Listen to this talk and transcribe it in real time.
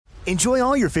Enjoy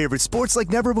all your favorite sports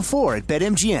like never before at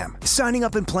BetMGM. Signing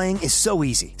up and playing is so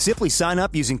easy. Simply sign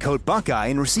up using code Buckeye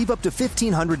and receive up to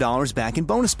 $1,500 back in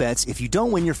bonus bets if you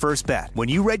don't win your first bet. When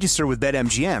you register with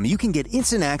BetMGM, you can get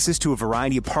instant access to a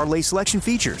variety of parlay selection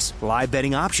features, live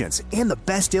betting options, and the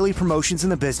best daily promotions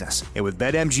in the business. And with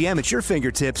BetMGM at your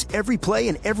fingertips, every play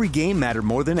and every game matter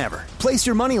more than ever. Place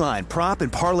your moneyline, prop,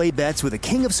 and parlay bets with the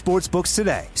king of sportsbooks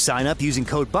today. Sign up using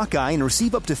code Buckeye and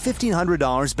receive up to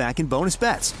 $1,500 back in bonus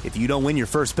bets if you don't win your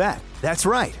first bet. That's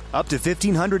right, up to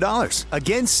 $1,500.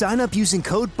 Again, sign up using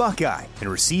code Buckeye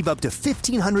and receive up to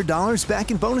 $1,500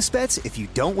 back in bonus bets if you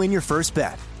don't win your first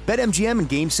bet. BetMGM and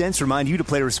GameSense remind you to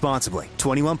play responsibly.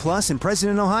 21 plus and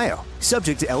present in Ohio.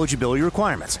 Subject to eligibility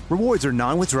requirements. Rewards are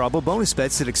non-withdrawable bonus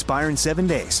bets that expire in 7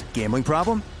 days. Gambling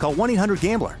problem? Call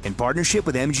 1-800-GAMBLER in partnership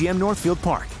with MGM Northfield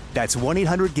Park. That's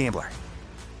 1-800-GAMBLER.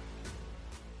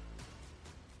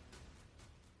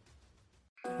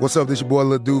 What's up, this your boy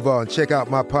Lil Duval, and check out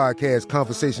my podcast,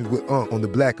 Conversations with Unc, on the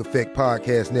Black Effect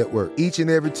Podcast Network. Each and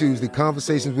every Tuesday,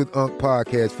 Conversations with Unc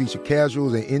podcast feature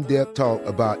casuals and in-depth talk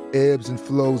about ebbs and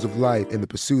flows of life and the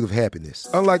pursuit of happiness.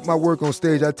 Unlike my work on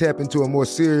stage, I tap into a more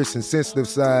serious and sensitive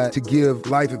side to give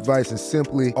life advice and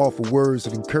simply offer words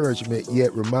of encouragement,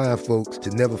 yet remind folks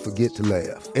to never forget to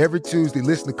laugh. Every Tuesday,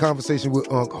 listen to Conversation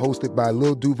with Unc, hosted by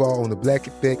Lil Duval on the Black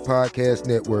Effect Podcast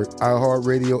Network,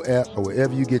 iHeartRadio app, or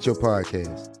wherever you get your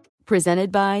podcasts.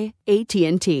 Presented by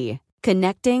AT&T.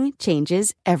 Connecting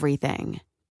changes everything.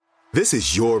 This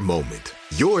is your moment,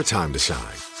 your time to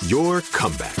shine, your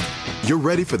comeback. You're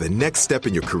ready for the next step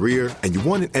in your career, and you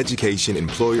want an education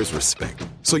employers respect.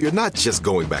 So you're not just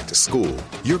going back to school,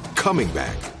 you're coming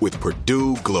back with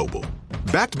Purdue Global.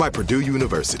 Backed by Purdue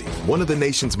University, one of the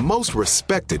nation's most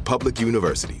respected public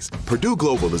universities, Purdue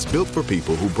Global is built for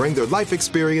people who bring their life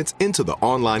experience into the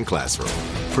online classroom.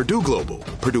 Purdue Global,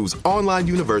 Purdue's online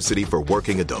university for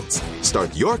working adults.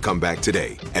 Start your comeback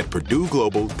today at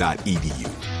purdueglobal.edu.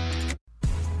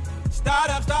 Start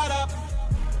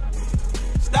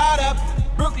up,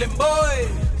 Brooklyn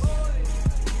boys.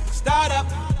 Start up,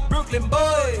 Brooklyn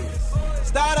boys.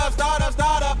 Start up,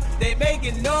 they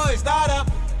making noise. Start up.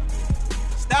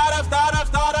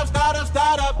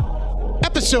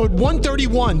 Episode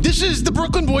 131. This is the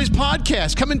Brooklyn Boys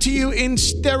podcast, coming to you in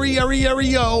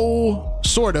stereo,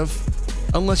 sort of,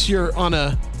 unless you're on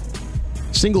a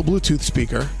single Bluetooth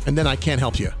speaker, and then I can't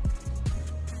help you.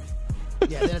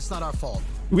 Yeah, then it's not our fault.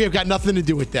 We have got nothing to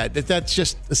do with that. That's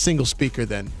just a single speaker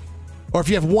then. Or if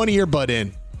you have one earbud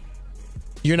in,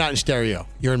 you're not in stereo.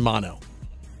 You're in mono.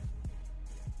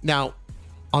 Now,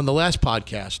 on the last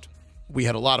podcast, we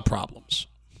had a lot of problems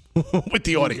with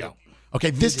the audio. Okay,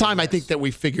 this time I think that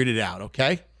we figured it out,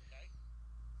 okay?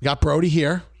 We got Brody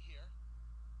here.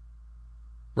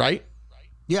 Right?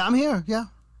 Yeah, I'm here, yeah.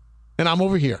 And I'm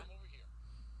over here.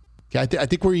 Okay, I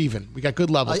think we're even. We got good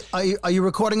levels. Are you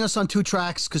recording us on two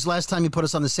tracks? Because last time you put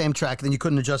us on the same track, then you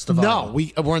couldn't adjust the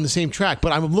volume. No, we're on the same track.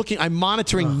 But I'm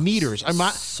monitoring meters.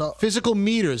 Physical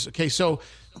meters. Okay, so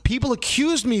people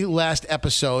accused me last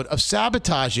episode of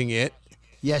sabotaging it.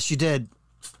 Yes, you did.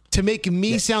 To make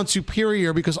me sound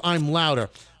superior because I'm louder.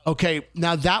 Okay,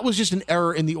 now that was just an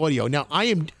error in the audio. Now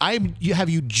you have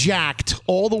you jacked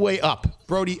all the way up,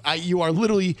 Brody. You are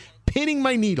literally pinning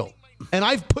my needle, and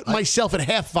I've put myself at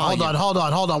half volume. Hold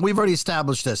on. We've already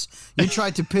established this. You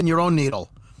tried to pin your own needle.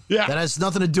 Yeah, that has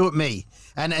nothing to do with me.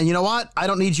 And you know what? I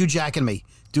don't need you jacking me.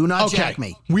 Do not jack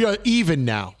me. We are even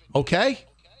now. Okay.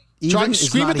 Try and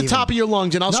scream at the top of your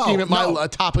lungs, and I'll scream at my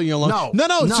top of your lungs.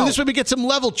 No. So this way we get some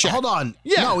level check. Hold on.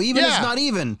 Yeah. No, even is not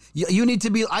even. You need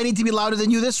to be. I need to be louder than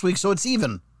you this week, so it's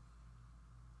even.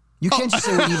 You can't just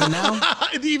say we're even now.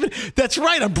 That's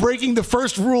right. I'm breaking the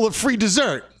first rule of free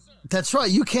dessert. That's right.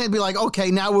 You can't be like,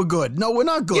 okay, now we're good. No, we're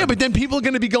not good. Yeah, but then people are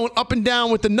going to be going up and down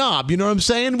with the knob. You know what I'm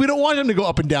saying? We don't want them to go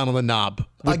up and down on the knob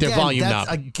with their volume knob.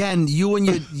 Again, you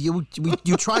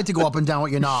tried to go up and down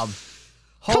with your knob.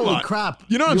 Holy crap.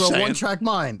 You know what I'm saying? You're a one-track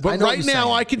mind. But right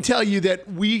now, I can tell you that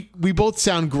we both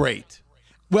sound great.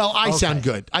 Well, I sound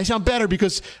good. I sound better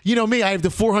because, you know me, I have the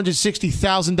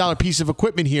 $460,000 piece of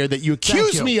equipment here that you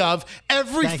accuse me of.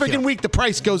 Every freaking week, the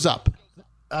price goes up.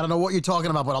 I don't know what you're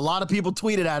talking about, but a lot of people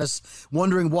tweeted at us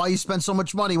wondering why you spent so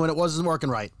much money when it wasn't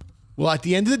working right. Well, at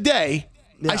the end of the day,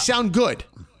 I sound good.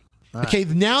 Right. Okay,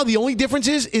 now the only difference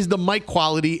is the mic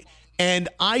quality. And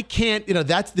I can't,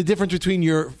 that's the difference between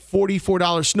your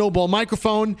 $44 Snowball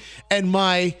microphone and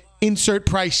my insert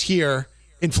price here,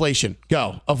 inflation,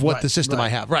 of what the system I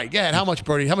have. Right. Yeah. How much,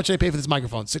 Brody? How much did I pay for this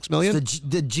microphone? $6 million? The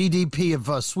GDP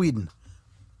of Sweden.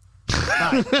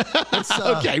 Right.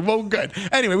 Okay, well, good.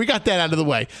 Anyway, we got that out of the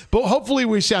way. But hopefully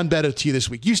we sound better to you this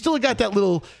week. You still got that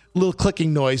little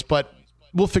clicking noise, but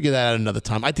we'll figure that out another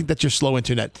time. I think that's your slow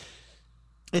internet.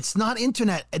 It's not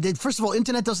internet. First of all,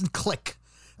 internet doesn't click.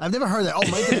 I've never heard that. Oh,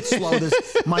 my internet's slow.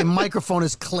 My microphone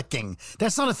is clicking.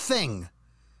 That's not a thing.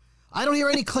 I don't hear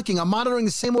any clicking. I'm monitoring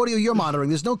the same audio you're monitoring.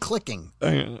 There's no clicking.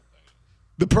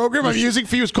 The program I'm using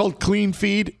for you is called Clean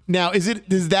Feed. Now, is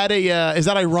that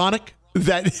ironic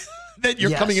that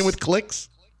you're coming in with clicks?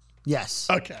 Yes.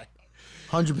 Okay.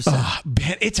 100%.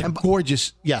 Man, it's a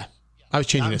gorgeous. Yeah. I was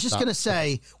changing I'm this. just going to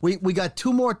say, we got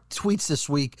 2 more tweets this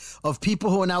week of people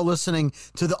who are now listening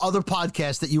to the other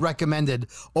podcast that you recommended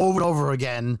over and over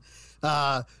again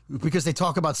because they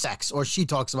talk about sex or she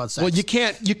talks about sex. Well, you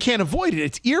can't avoid it.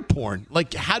 It's ear porn.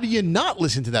 Like, how do you not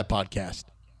listen to that podcast?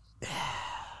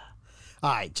 All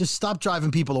right, just stop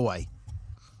driving people away.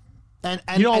 And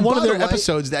on one of their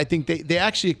episodes, I think they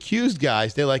actually accused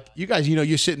guys. They're like, you guys,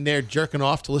 you're sitting there jerking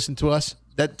off to listen to us,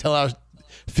 that tell our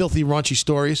filthy, raunchy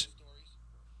stories.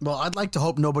 Well, I'd like to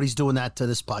hope nobody's doing that to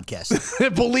this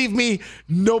podcast. Believe me,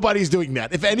 nobody's doing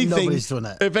that. If anything, nobody's doing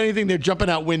that. If anything, they're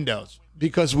jumping out windows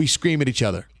because we scream at each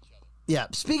other. Yeah.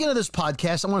 Speaking of this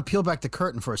podcast, I want to peel back the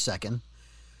curtain for a second.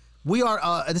 We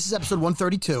are. This is episode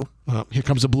 132. Here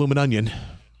comes a bloomin' onion.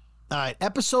 All right,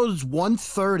 episodes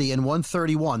 130 and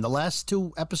 131, the last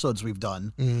 2 episodes we've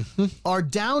done, are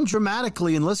down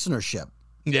dramatically in listenership.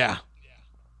 Yeah.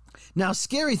 Now,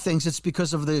 Scary thinks it's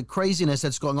because of the craziness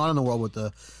that's going on in the world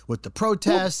with the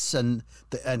protests and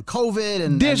COVID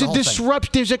and there's and the a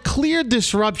disruption. There's a clear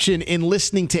disruption in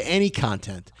listening to any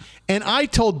content. And I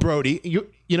told Brody,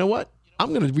 you know what? I'm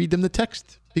going to read them the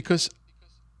text because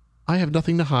I have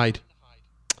nothing to hide.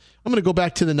 I'm going to go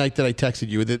back to the night that I texted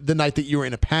you, the night that you were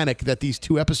in a panic that these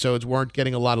 2 episodes weren't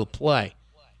getting a lot of play.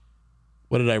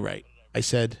 What did I write? I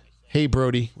said, hey,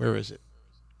 Brody, where is it?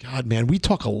 God, man, we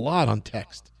talk a lot on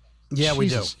text. Yeah,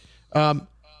 Jesus. We do. All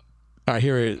right,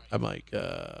 here it is. I'm like,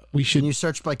 we should. Can you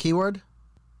search by keyword?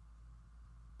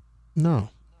 No.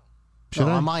 Should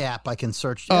I? On my app, I can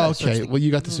search. Oh, okay. Well,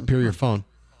 you got the superior phone.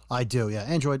 I do, yeah.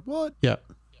 Android, what? Yeah.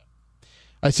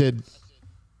 I said.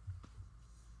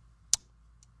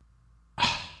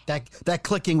 That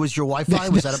clicking was your Wi-Fi?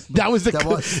 Was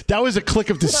that was a click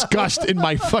of disgust in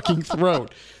my fucking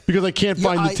throat because I can't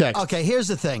find the text. Okay, here's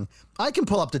the thing. I can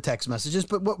pull up the text messages,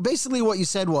 but basically what you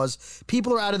said was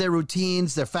people are out of their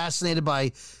routines. They're fascinated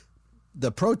by the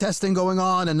protesting going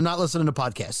on and they're not listening to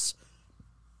podcasts.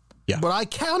 Yeah. But I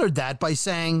countered that by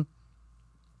saying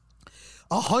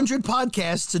 100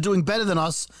 podcasts are doing better than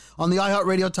us on the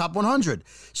iHeartRadio Top 100.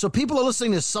 So people are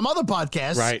listening to some other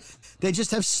podcasts. Right. They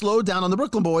just have slowed down on the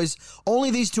Brooklyn Boys,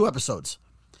 only these 2 episodes.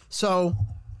 So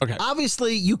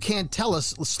obviously you can't tell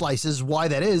us, Slices, why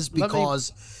that is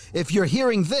because if you're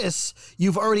hearing this,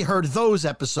 you've already heard those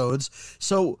episodes.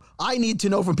 So I need to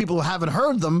know from people who haven't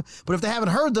heard them. But if they haven't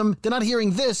heard them, they're not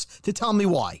hearing this to tell me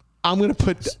why. I'm gonna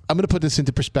put this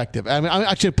into perspective. I'm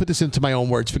actually gonna put this into my own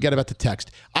words. Forget about the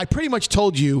text. I pretty much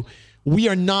told you we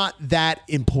are not that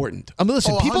important. I mean,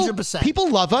 listen, 100%. people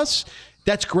love us.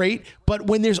 That's great. But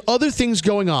when there's other things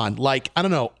going on, like, I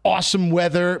don't know, awesome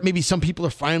weather, maybe some people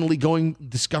are finally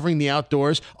discovering the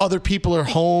outdoors. Other people are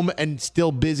home and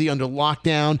still busy under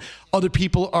lockdown. Other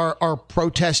people are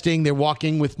protesting. They're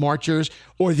walking with marchers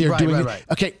or they're doing it.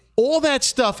 Okay. All that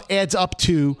stuff adds up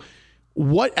to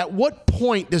at what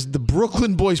point does the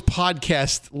Brooklyn Boys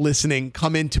podcast listening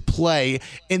come into play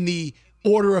in the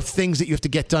order of things that you have to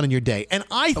get done in your day? And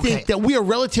I think that we are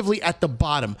relatively at the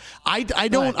bottom. I'm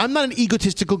not an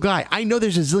egotistical guy. I know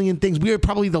there's a zillion things. We are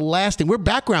probably the last thing. We're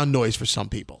background noise for some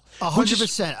people.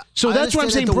 100%. So that's why I'm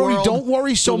saying, Brody, don't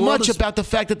worry so much about the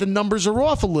fact that the numbers are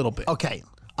off a little bit. Okay.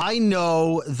 I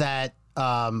know that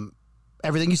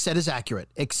everything you said is accurate,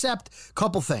 except a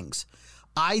couple things.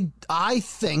 I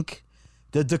think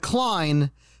the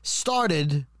decline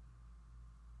started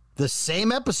the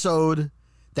same episode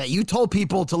that you told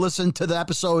people to listen to, the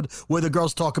episode where the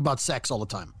girls talk about sex all the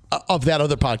time. Of that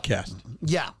other podcast.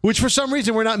 Yeah. Which for some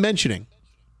reason we're not mentioning.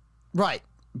 Right.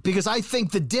 Because I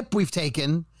think the dip we've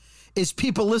taken is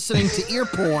people listening to ear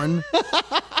porn.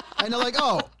 And they're like,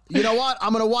 oh, you know what?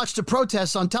 I'm going to watch the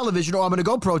protests on television or I'm going to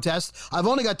go protest. I've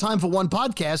only got time for one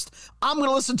podcast. I'm going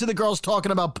to listen to the girls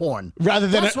talking about porn. Rather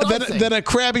than a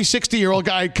crabby 60-year-old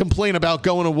guy complain about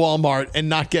going to Walmart and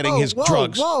not getting his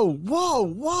drugs. Whoa.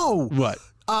 What?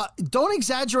 Don't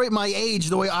exaggerate my age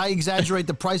the way I exaggerate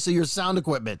the price of your sound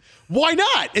equipment. Why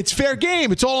not? It's fair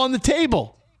game. It's all on the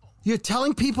table. You're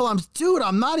telling people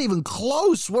I'm not even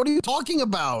close. What are you talking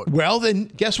about? Well, then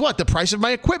guess what? The price of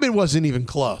my equipment wasn't even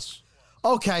close.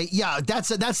 Okay, yeah, that's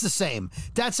the same.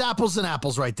 That's apples and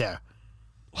apples right there.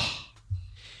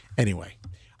 Anyway,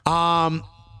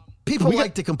 People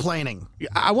like the complaining.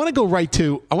 I want to go right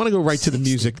to the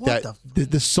music that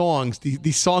the songs,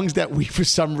 the songs that we for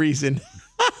some reason.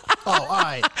 Oh, all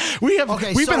right.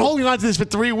 We've been holding on to this for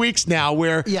 3 weeks now.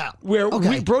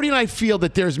 Brody and I feel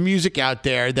that there's music out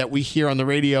there that we hear on the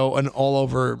radio and all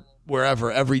over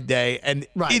wherever every day, and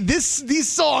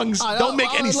these songs don't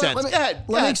make any sense. Let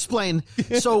me explain.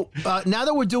 So now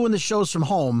that we're doing the shows from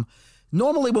home,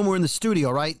 normally when we're in the studio,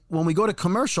 right, when we go to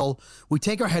commercial, we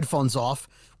take our headphones off.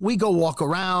 We go walk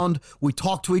around. We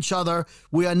talk to each other.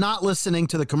 We are not listening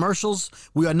to the commercials.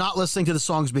 We are not listening to the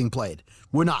songs being played.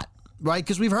 We're not, right?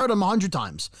 Because we've heard them 100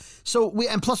 times.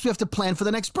 And plus we have to plan for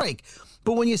the next break.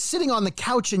 But when you're sitting on the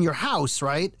couch in your house,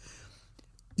 right,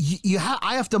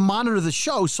 I have to monitor the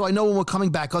show so I know when we're coming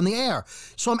back on the air.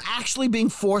 So I'm actually being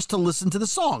forced to listen to the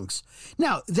songs.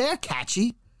 Now, they're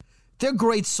catchy. They're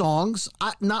great songs.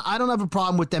 I don't have a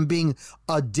problem with them being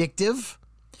addictive.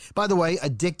 By the way,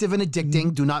 addictive and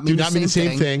addicting do not mean the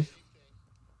same thing.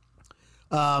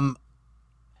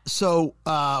 So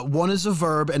one is a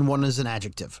verb and one is an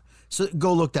adjective. So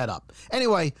go look that up.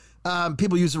 Anyway,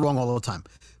 people use it wrong all the time.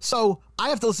 So I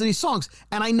have to listen to these songs,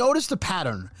 and I noticed a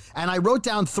pattern, and I wrote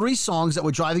down 3 songs that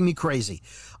were driving me crazy.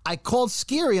 I called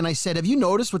Scary, and I said, have you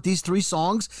noticed with these 3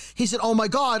 songs? He said, oh, my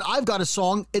God, I've got a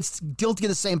song. It's guilty of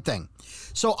the same thing.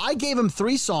 So I gave him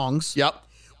 3 songs. Yep.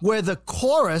 Where the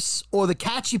chorus or the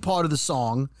catchy part of the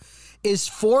song is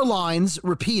 4 lines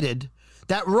repeated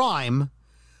that rhyme,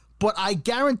 but I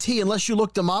guarantee, unless you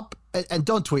look them up, and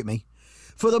don't tweet me,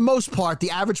 for the most part, the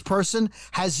average person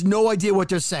has no idea what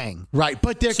they're saying. Right,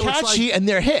 but they're catchy and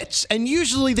they're hits, and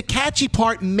usually the catchy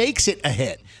part makes it a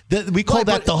hit. We call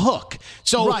that the hook.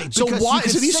 So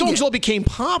these songs all became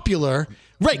popular.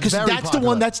 Right, because that's popular. The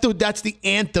one. That's the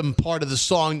anthem part of the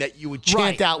song that you would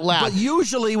chant out loud. But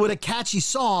usually, with a catchy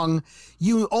song,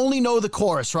 you only know the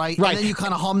chorus, right? And then you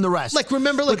kind of hum the rest. Like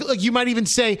remember, like you might even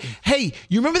say, "Hey,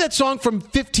 you remember that song from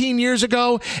 15 years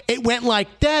ago? It went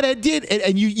like that. I did,"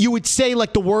 and you would say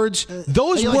like the words.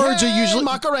 Those words are usually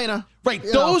Macarena. Right,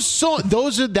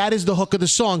 that is the hook of the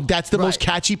song. That's the most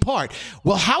catchy part.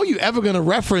 Well, how are you ever going to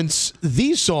reference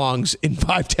these songs in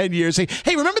 5-10 years? Say,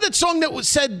 hey, remember that song that was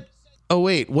said? Oh,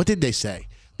 wait, what did they say?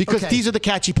 Because these are the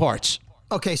catchy parts.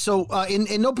 Okay, so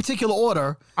in no particular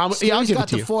order, I'll give it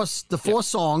to you. The four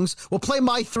songs. We'll play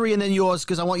my 3 and then yours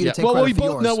because I want you to take credit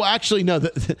for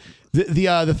yours.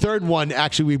 The third one,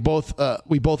 actually, we both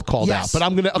called out. But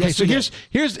I'm going to... Okay, so here's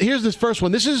this first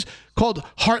one. This is called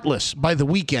Heartless by The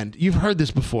Weeknd. You've heard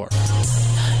this before.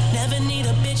 Never need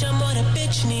a bitch, I'm what a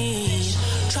bitch need.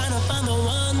 Trying to find the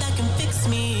one that can fix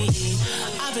me.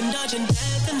 I've been dodging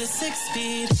death in the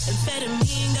 6-speed.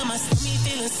 Amphetamine got my stomach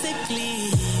feeling sickly.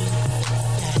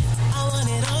 I want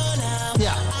it all now.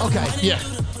 Yeah, okay. Yeah.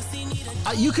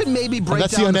 You could maybe break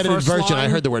that's down the unedited version. line. I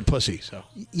heard the word pussy. So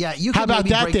yeah, you. How about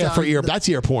that there for ear? That's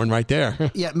ear porn right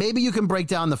there. Yeah, maybe you can break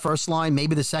down the first line,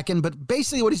 maybe the second, but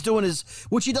basically what he's doing is,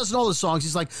 which he does in all the songs,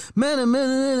 he's like, never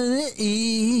met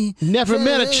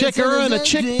a chicker and a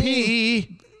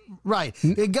chickpea. Right.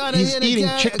 He's eating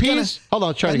chickpeas. Hold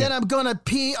on, try it again. And then I'm gonna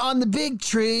pee on the big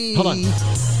tree. Hold on.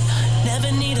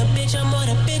 Never need a bitch, I'm what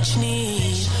a bitch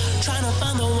need. Trying to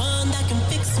find the one that can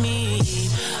fix me.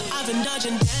 I've been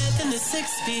dodging death in the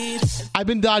 6-speed. I've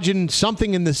been dodging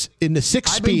something in the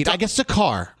 6-speed. I guess a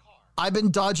car. I've been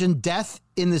dodging death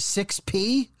in the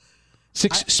 6P.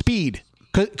 6-speed.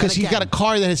 Because he's got a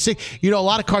car that has 6. You know, a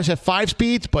lot of cars have 5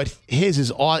 speeds, but his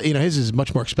is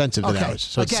much more expensive than ours.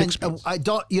 So again, it's 6 speeds.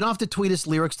 You don't have to tweet us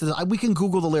lyrics to this. We can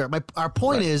Google the lyric. Our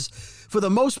point is, for the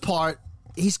most part,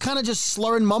 he's kind of just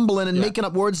slurring, mumbling, and making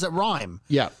up words that rhyme.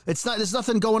 Yeah, it's not. There's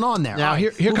nothing going on there. Now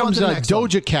here comes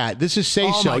Doja Cat. This is Say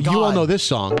So. You all know this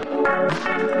song.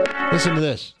 Listen to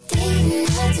this.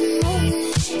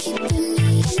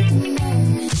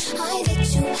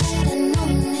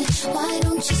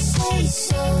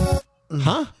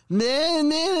 Huh?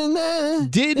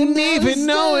 Didn't even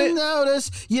know it. Notice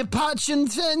you punch and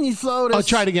then you float us. Oh,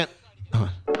 try it again.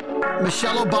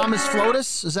 Michelle Obama's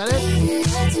FLOTUS. Is that it?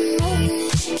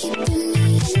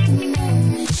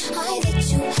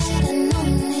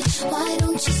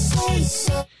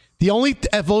 The only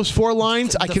of those 4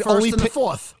 lines I can only pick.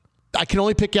 Fourth. I can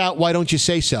only pick out "Why Don't You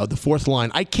Say So," the 4th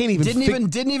line. I can't even.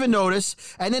 Didn't even notice,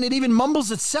 and then it even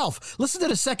mumbles itself. Listen to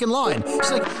the second line. It's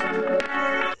like.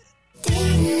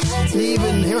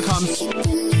 Even here it comes.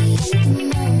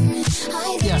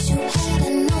 Yes.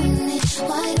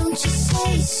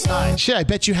 Shit, I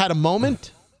bet you had a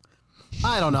moment.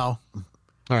 I don't know.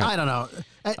 All right. I don't know.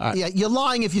 Yeah, you're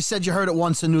lying if you said you heard it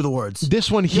once and knew the words.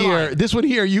 This one here,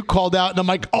 you called out, and I'm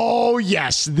like, oh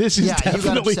yes, this is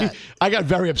definitely. I got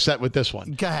very upset with this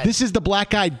one. Go ahead. This is the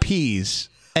Black Eyed Peas.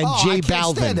 and J I can't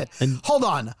stand Balvin. it. And Hold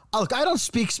on. Look, I don't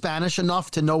speak Spanish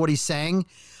enough to know what he's saying.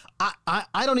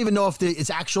 I don't even know if it's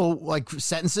actual like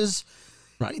sentences.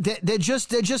 right. They're just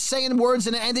saying words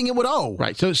and ending it with O.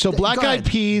 Right. So Black go Eyed ahead.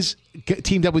 Peas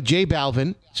teamed up with J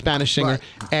Balvin, Spanish singer,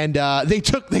 and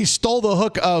they stole the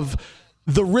hook of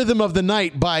The Rhythm of the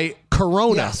Night by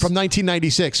Corona Yes. from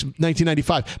 1996,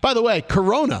 1995. By the way,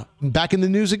 Corona, back in the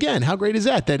news again. How great is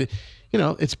that? That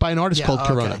it's by an artist called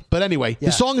Corona. okay. But anyway, Yeah.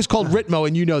 the song is called Ritmo,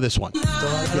 and you know this one.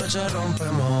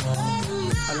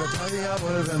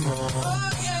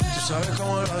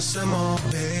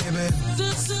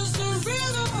 This is the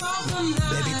rhythm of the night.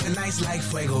 Baby, tonight's like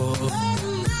fuego.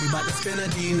 We about to spend a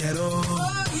dinero.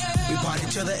 We party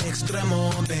to the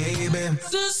extremo, baby.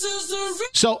 This is the rhythm.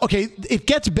 So, okay, it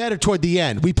gets better toward the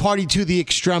end. We party to the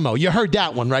extremo. You heard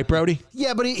that one, right, Brody?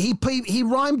 Yeah, but he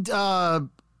rhymed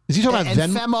Is he talking about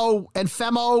and Venmo?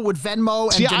 Femo with Venmo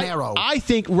and See, dinero. I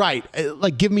think right.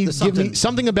 Like give me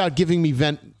something about giving me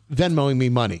Venmoing me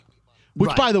money. Which,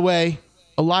 Right. by the way,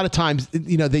 a lot of times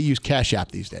they use Cash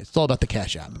App these days. It's all about the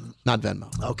Cash App, not Venmo.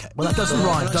 Okay, well that doesn't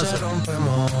rhyme, does it?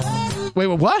 Wait,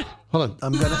 what? Hold on.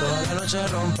 I'm gonna.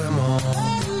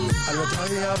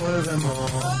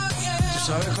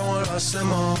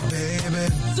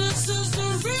 This is the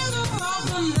rhythm of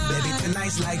the night. Baby,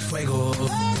 tonight's like fuego. We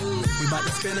about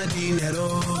to spend a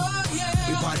dinero.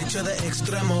 We party to the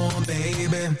extremo,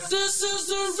 baby. This is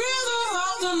the rhythm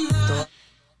of the night.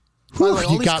 By the way,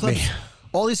 all You these got me.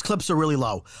 All these clips are really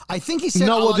low. I think he said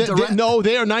No, a la dire- no,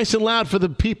 they are nice and loud for the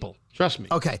people. Trust me.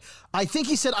 Okay, I think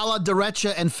he said a la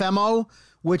derecha and femo,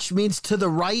 which means to the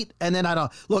right. And then I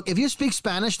don't look. If you speak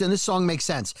Spanish, then this song makes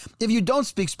sense. If you don't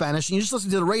speak Spanish and you just listen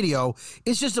to the radio,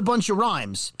 it's just a bunch of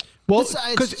rhymes. Well, This-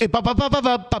 because it's Bemo.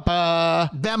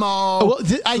 Well,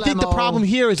 I think the Flemo. problem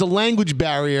here is a language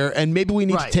barrier, and maybe we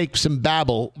need Right. to take some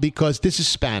babble because this is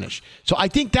Spanish. So I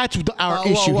think that's our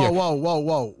Whoa, issue here.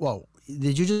 Whoa.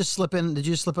 Did you just slip in? Did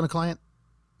you just slip in a client?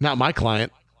 Not my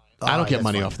client. I don't right, get that's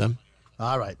money fine. off them.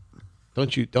 All right.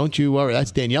 Don't you worry.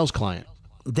 That's Danielle's client.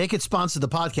 They could sponsor the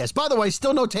podcast. By the way,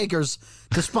 still no takers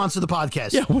to sponsor the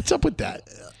podcast. Yeah, what's up with that?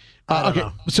 I don't okay,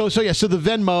 know. so the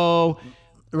Venmo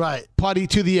Right. party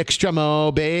to the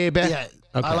extremo, baby. Yeah.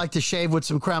 Okay. I like to shave with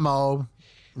some cremo.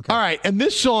 All right, and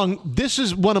this song, this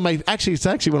is one of my it's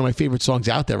actually one of my favorite songs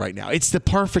out there right now. It's the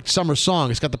perfect summer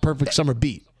song. It's got the perfect summer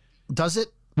beat. Does it?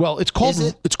 Well, it's called Is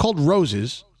it? it's called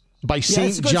Roses by it's a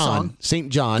Saint good John. song. Saint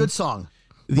John. Good song.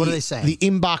 What are they saying? The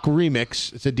Imbach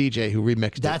remix. It's a DJ who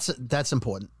remixed it. That's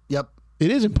important. Yep.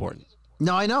 It is important.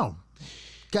 No, I know.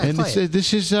 Guys, And play it.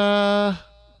 this is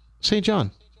Saint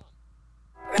John.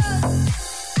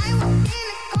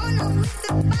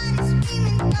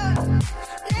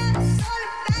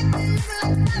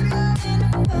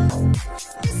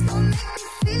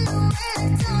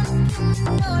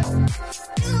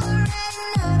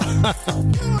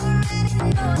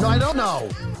 No, I don't know.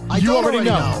 You don't already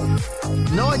know.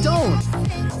 No, I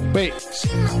don't. Wait.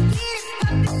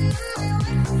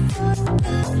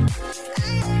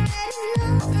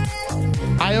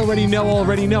 I already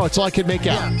know. It's all I could make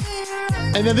out.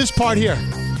 Yeah. And then this part here.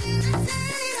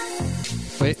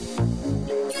 Wait.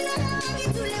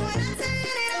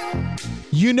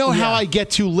 You know how Yeah. I get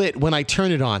too lit when I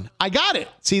turn it on. I got it.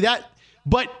 See that?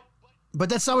 But But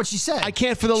that's not what she said. I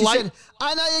can't for the she life- said,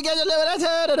 I know you get to live it. I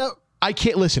turn it up. I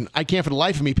can't listen. I can't for the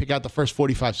life of me pick out the first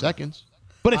 45 seconds.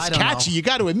 But it's I don't catchy. know. You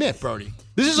got to admit, Brody.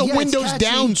 This is a Yeah, it's Windows catchy.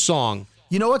 Down song.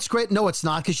 You know what's great? No, it's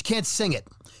not, because you can't sing it.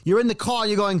 You're in the car,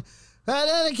 you're going.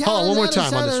 Hold on, one more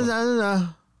time on this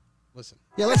one. Listen.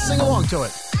 Yeah, let's sing along to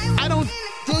it. I don't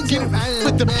get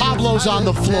with the Pablos on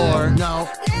the floor. No.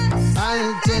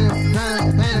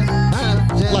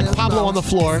 Like Pablo on the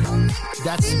floor.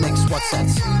 That makes what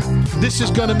sense? This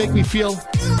is going to make me feel.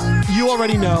 You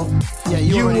already know. Yeah,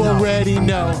 you already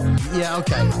know. Yeah,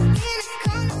 okay.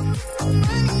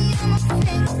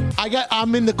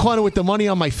 I'm in the corner with the money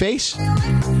on my face. In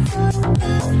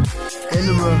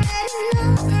the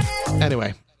room.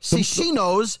 Anyway. See, she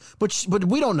knows, but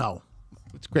we don't know.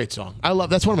 It's a great song.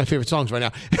 That's one of my favorite songs right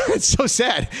now. It's so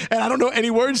sad. And I don't know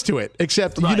any words to it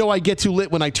except, Right. you know, I get too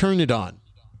lit when I turn it on.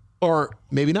 Or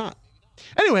maybe not.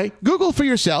 Anyway, Google for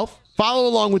yourself. Follow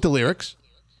along with the lyrics.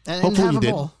 And Hopefully have you them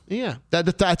did. all. Yeah.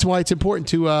 That's why it's important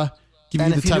to give And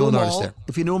you the if you title knew and them artist all, there.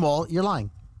 if you knew them all, you're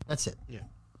lying. That's it. Yeah.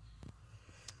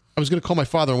 I was going to call my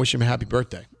father and wish him a happy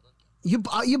birthday. You're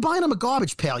buying him a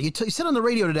garbage pail. You said on the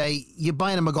radio today you're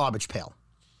buying him a garbage pail.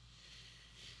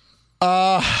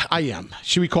 I am.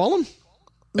 Should we call him?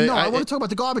 No, I want to talk about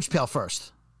the garbage pail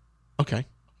first. Okay.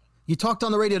 You talked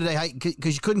on the radio today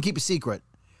because you couldn't keep a secret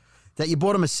that you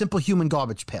bought him a Simple Human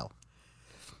garbage pail.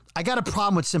 I got a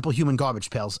problem with Simple Human garbage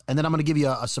pails, and then I'm going to give you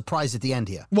a surprise at the end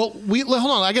here. Well,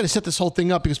 hold on. I got to set this whole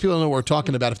thing up because people don't know what we're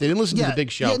talking about if they didn't listen to the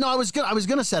big show. Yeah, no, I was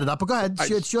gonna set it up, but go ahead.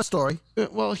 It's your story.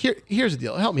 Well, here's the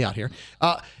deal. Help me out here.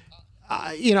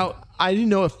 I didn't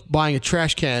know if buying a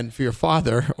trash can for your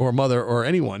father or mother or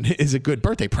anyone is a good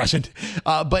birthday present,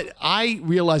 but I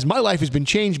realized my life has been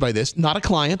changed by this. Not a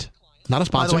client, not a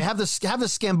sponsor. By the way, have the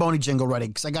Scamboni jingle ready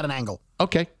because I got an angle.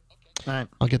 Okay. All right.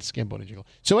 I'll get the Scamboni jingle.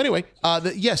 So anyway,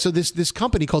 so this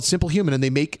company called Simple Human, and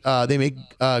they make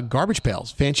garbage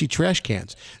pails, fancy trash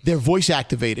cans. They're voice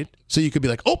activated, so you could be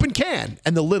like, open can,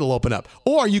 and the lid will open up.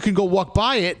 Or you can go walk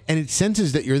by it, and it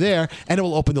senses that you're there, and it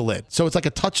will open the lid. So it's like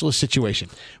a touchless situation.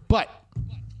 But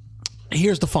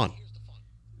here's the fun.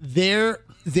 Their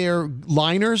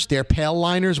liners, their pail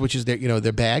liners, which is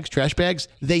their bags, trash bags,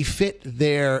 they fit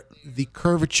the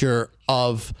curvature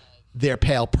of their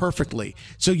pail perfectly.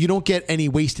 So you don't get any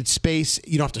wasted space.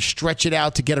 You don't have to stretch it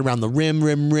out to get around the rim.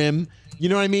 You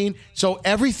know what I mean? So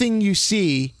everything you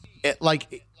see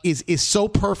is so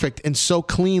perfect and so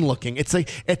clean looking. It's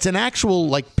an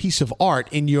actual piece of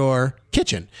art in your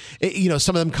kitchen.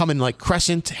 Some of them come in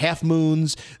crescent, half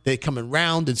moons. They come in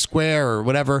round and square or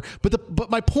whatever. But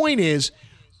my point is,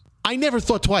 I never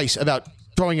thought twice about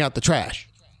throwing out the trash.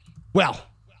 Well,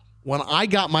 when I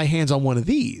got my hands on one of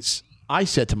these, I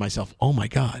said to myself, oh my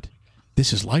God,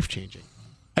 this is life-changing.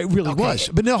 It really was.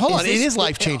 But no, hold on. It is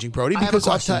life-changing, Brody. Because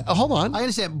hold on. I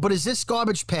understand. But is this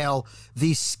garbage pail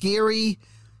the scary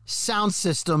sound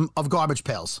system of garbage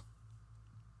pails?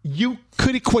 You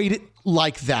could equate it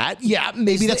like that. Yeah,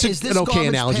 maybe that's an okay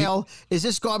analogy. Is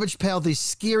this garbage pail the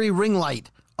scary ring light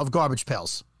of garbage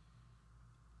pails?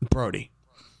 Brody,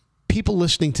 people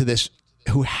listening to this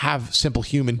who have Simple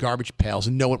Human garbage pails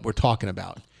and know what we're talking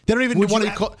about. They don't even I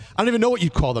don't even know what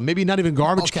you'd call them. Maybe not even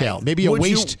garbage pail. Maybe a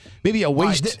waste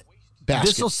basket.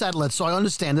 This will settle it. So I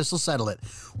understand this will settle it.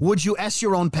 Would you S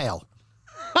your own pail?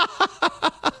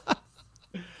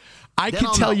 I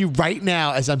can tell you right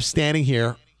now, as I'm standing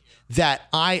here, that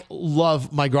I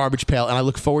love my garbage pail and I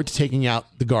look forward to taking out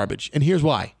the garbage. And here's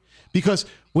why. Because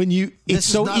it's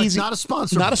so easy. It's not a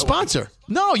sponsor. Not a sponsor.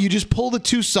 No, you just pull the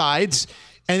two sides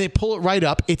and they pull it right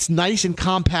up. It's nice and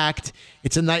compact.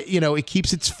 It's it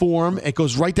keeps its form. It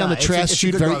goes right down the trash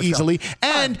chute very easily.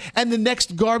 And the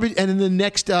next garbage and then the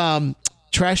next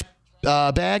trash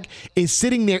bag is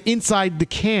sitting there inside the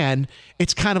can.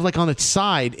 It's kind of like on its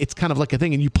side. It's kind of like a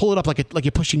thing, and you pull it up like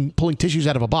you're pulling tissues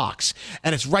out of a box,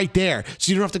 and it's right there.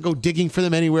 So you don't have to go digging for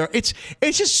them anywhere. It's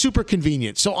just super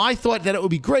convenient. So I thought that it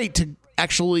would be great to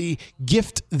actually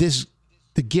gift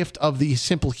the gift of the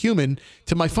Simple Human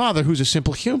to my father, who's a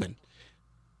simple human.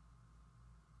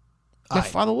 My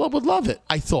father would love it,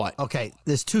 I thought. Okay,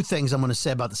 there's two things I'm going to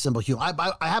say about the Simple Human.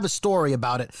 I have a story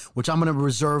about it, which I'm going to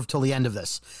reserve till the end of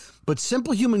this. But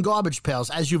Simple Human garbage pails,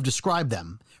 as you've described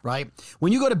them, right?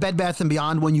 When you go to Bed Bath &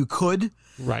 Beyond, when you could,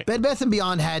 right. Bed Bath &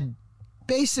 Beyond had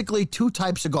basically two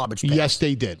types of garbage pails. Yes,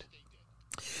 they did.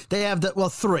 They have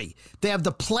three. They have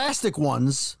the plastic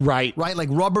ones, right, like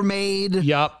Rubbermaid,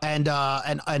 yep, and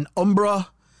Umbra,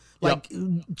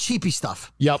 cheapy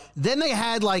stuff. Yep. Then they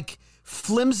had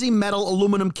flimsy metal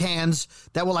aluminum cans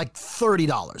that were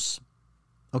 $30.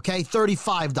 Okay,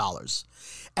 $35.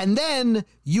 And then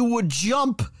you would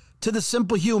jump to the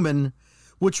Simple Human,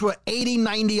 which were $80,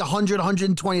 $90,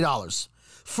 $100, $120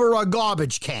 for a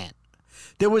garbage can.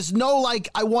 There was no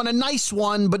I want a nice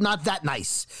one, but not that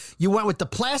nice. You went with the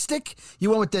plastic, you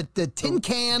went with the tin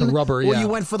can, the rubber, or you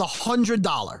went for the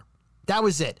 $100. That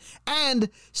was it. And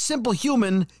Simple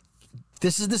Human,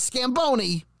 this is the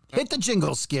Scamboni. Hit the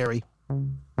jingle, Scary.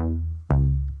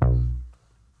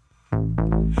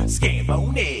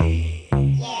 Scamboni.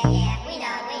 Yeah, we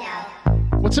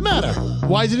know. What's the matter?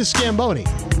 Why is it a Scamboni?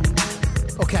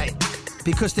 Okay,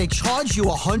 because they charge you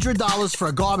 $100 for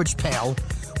a garbage pail,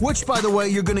 which, by the way,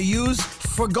 you're going to use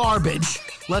for garbage.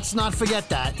 Let's not forget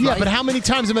that. Yeah, right? but how many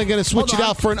times am I going to switch it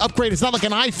out for an upgrade? It's not like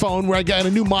an iPhone where I got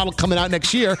a new model coming out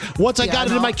next year. Once I got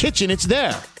it in my kitchen, it's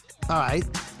there. All right.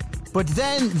 But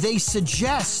then they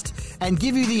suggest and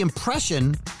give you the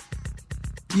impression,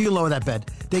 you can lower that bed.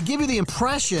 They give you the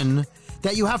impression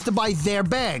that you have to buy their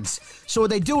bags. So what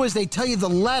they do is they tell you the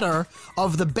letter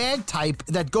of the bag type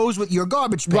that goes with your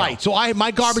garbage pail. Right. So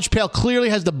my garbage pail clearly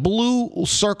has the blue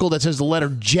circle that says the letter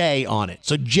J on it.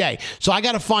 So J. So I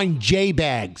got to find J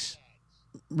bags.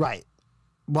 Right.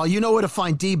 Well, you know where to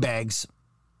find D bags.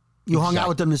 You hung out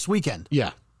with them this weekend.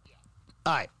 Yeah.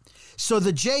 All right. So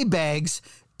the J bags,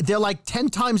 they're 10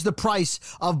 times the price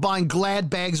of buying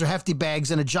Glad bags or Hefty bags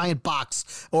in a giant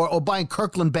box or buying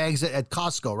Kirkland bags at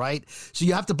Costco, right? So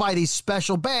you have to buy these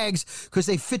special bags because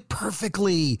they fit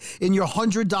perfectly in your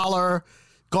 $100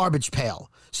 garbage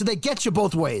pail. So they get you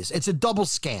both ways. It's a double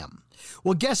scam.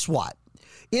 Well, guess what?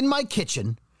 In my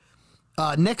kitchen,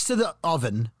 next to the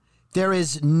oven, there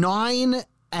is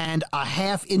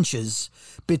 9.5 inches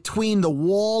between the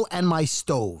wall and my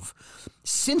stove.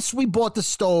 Since we bought the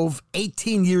stove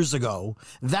 18 years ago,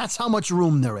 that's how much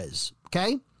room there is,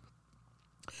 okay?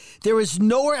 There is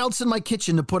nowhere else in my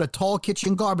kitchen to put a tall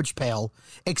kitchen garbage pail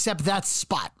except that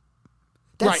spot.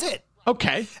 That's it.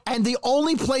 Okay. And the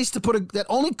only place to put that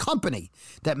only company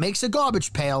that makes a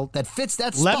garbage pail that fits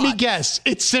that spot. Let me guess.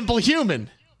 It's Simple Human.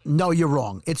 No, you're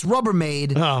wrong. It's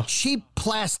Rubbermaid, cheap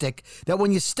plastic that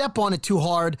when you step on it too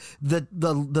hard, the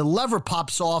lever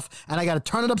pops off, and I got to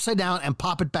turn it upside down and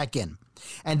pop it back in.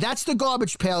 And that's the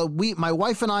garbage pail my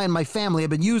wife and I and my family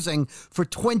have been using for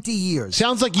 20 years.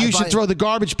 Sounds like you should throw the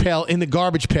garbage pail in the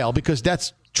garbage pail because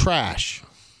that's trash.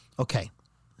 Okay,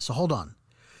 so hold on.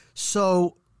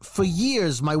 So for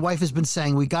years, my wife has been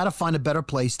saying, we got to find a better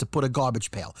place to put a garbage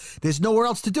pail. There's nowhere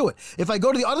else to do it. If I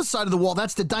go to the other side of the wall,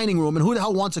 that's the dining room, and who the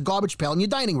hell wants a garbage pail in your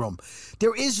dining room?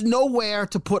 There is nowhere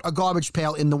to put a garbage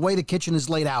pail in the way the kitchen is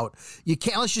laid out. You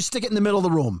can't, unless you stick it in the middle of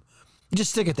the room. You just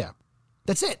stick it there.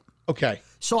 That's it. Okay.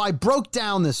 So I broke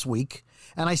down this week,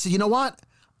 and I said, you know what?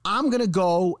 I'm going to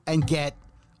go and get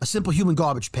a Simple Human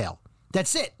garbage pail.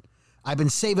 That's it. I've been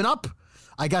saving up.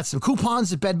 I got some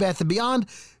coupons at Bed Bath & Beyond,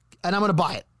 and I'm going to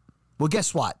buy it. Well,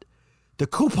 guess what? The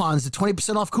coupons, the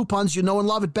 20% off coupons you know and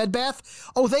love at Bed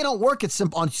Bath, they don't work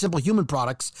on Simple Human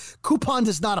products. Coupon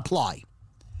does not apply.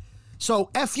 So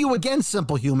F you again,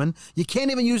 Simple Human. You can't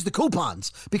even use the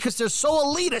coupons because they're so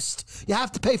elitist. You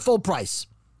have to pay full price.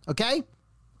 Okay?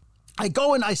 I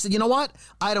go and I said, you know what?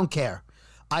 I don't care.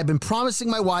 I've been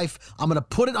promising my wife I'm going to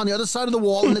put it on the other side of the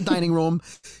wall in the dining room.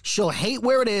 She'll hate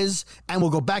where it is, and we'll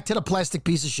go back to the plastic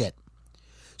piece of shit.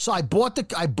 So I bought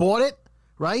it,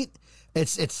 right?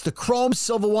 It's the chrome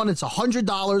silver one. It's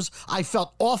 $100. I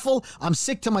felt awful. I'm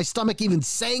sick to my stomach even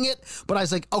saying it, but I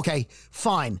was like, okay,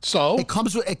 fine. So it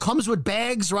comes with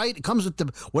bags, right? It comes with the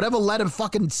whatever letter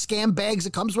fucking scam bags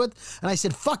it comes with. And I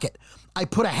said, fuck it. I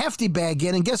put a hefty bag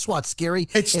in, and guess what, Scary?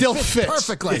 It still fits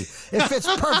perfectly. It fits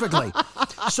perfectly.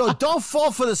 So don't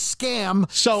fall for the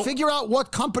scam. So figure out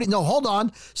what company. No, hold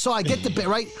on. So I get the bag,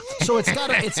 right? So it's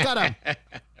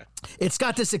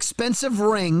got this expensive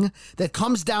ring that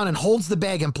comes down and holds the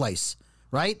bag in place,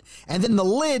 right? And then the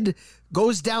lid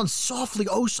goes down softly,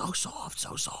 so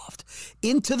soft,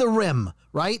 into the rim,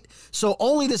 right? So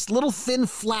only this little thin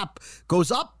flap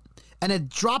goes up, and it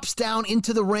drops down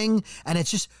into the ring, and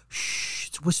it's just,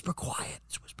 it's whisper quiet.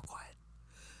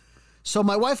 So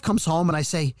my wife comes home, and I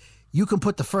say, you can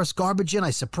put the first garbage in. I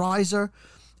surprise her.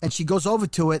 And she goes over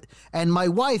to it, and my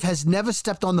wife has never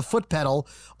stepped on the foot pedal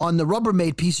on the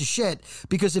Rubbermaid piece of shit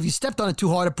because if you stepped on it too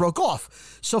hard, it broke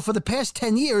off. So for the past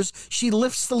 10 years, she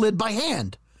lifts the lid by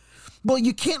hand. Well,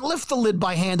 you can't lift the lid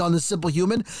by hand on the Simple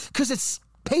Human because it's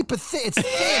paper thin, it's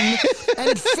thin, and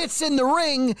it fits in the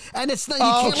ring, and it's not. You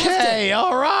can't lift it. Okay,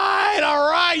 all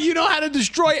right. You know how to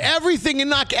destroy everything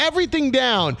and knock everything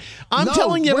down. I'm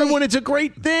telling everyone it's a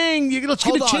great thing. It's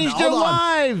going to change their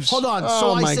lives. Hold on.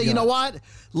 So I say, you know what?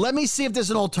 Let me see if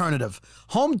there's an alternative.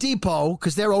 Home Depot,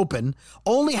 because they're open,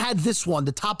 only had this one,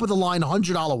 the top of the line,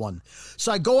 $100 one.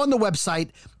 So I go on the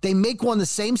website. They make one the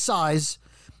same size.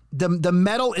 The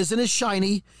metal isn't as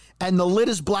shiny, and the lid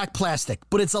is black plastic,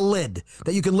 but it's a lid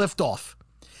that you can lift off.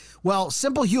 Well,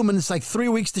 Simple Human is like 3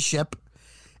 weeks to ship,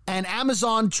 and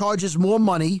Amazon charges more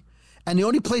money, and the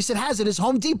only place that has it is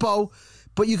Home Depot,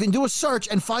 but you can do a search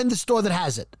and find the store that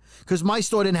has it, because my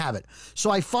store didn't have it.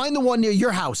 So I find the one near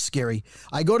your house, Scary.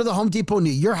 I go to the Home Depot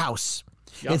near your house.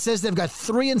 Yep. It says they've got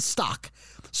 3 in stock.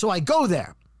 So I go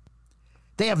there.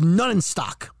 They have none in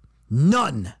stock.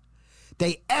 None.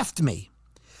 They effed me.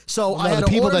 So I had the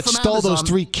people that from stole Amazon. those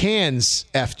 3 cans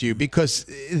effed you because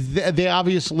they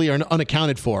obviously are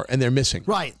unaccounted for and they're missing.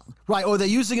 Right. Or they're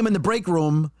using them in the break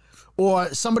room,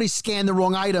 or somebody scanned the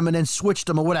wrong item and then switched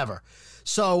them or whatever.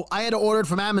 So I had to order it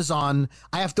from Amazon.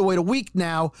 I have to wait a week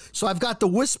now. So I've got the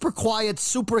whisper quiet,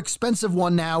 super expensive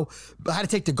one now. I had to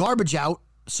take the garbage out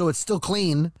so it's still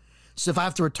clean. So if I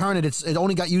have to return it, it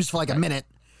only got used for like a minute.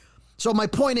 So my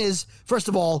point is, first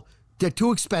of all, they're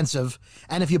too expensive,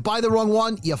 and if you buy the wrong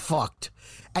one, you're fucked.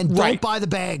 And don't buy the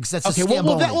bags. That's a scam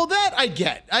only. That I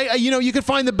get. You can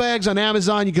find the bags on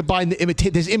Amazon. You can buy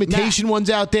there's imitation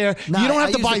ones out there. You don't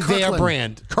have to buy their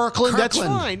brand. Kirkland, that's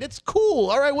fine. That's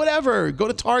cool. All right, whatever. Go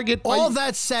to Target. All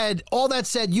that said,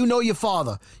 you know your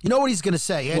father. You know what he's going to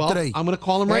say, Anthony. Well, I'm going to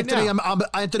call him right now.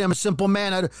 Anthony, I'm a simple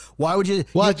man. Why would you?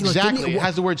 Well, exactly. It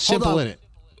has the word simple in it.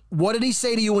 What did he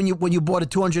say to you when you bought a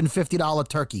 $250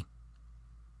 turkey?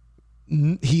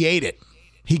 He ate it.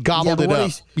 He gobbled it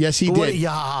up. Yes, he did.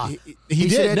 He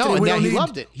did. No, and he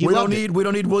loved it. We don't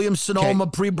need Williams Sonoma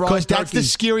pre-brought because that's the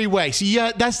scary way. See,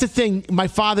 that's the thing. My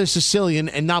father's Sicilian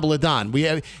and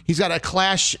Nabaladan. He's got a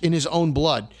clash in his own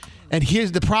blood. And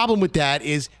here's the problem with that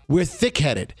is we're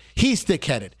thick-headed. He's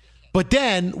thick-headed. But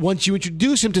then once you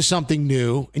introduce him to something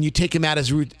new and you take him out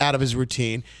of his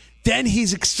routine, then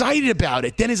he's excited about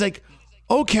it. Then he's like,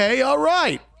 okay, all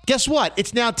right. Guess what?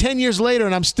 It's now 10 years later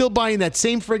and I'm still buying that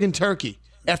same friggin' turkey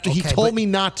after he told me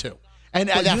not to. And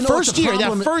that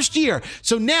first year.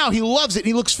 So now he loves it. And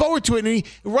he looks forward to it. And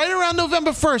right around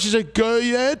November 1st, he's like,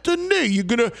 Anthony, you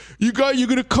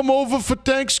gonna come over for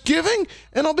Thanksgiving?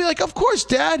 And I'll be like, of course,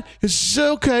 Dad. It's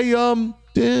okay. You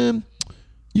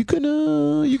gonna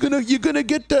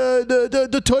get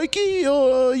the turkey,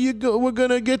 or we're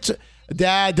gonna get.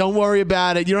 Dad, don't worry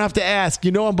about it. You don't have to ask.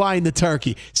 You know I'm buying the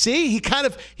turkey. See,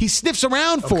 he sniffs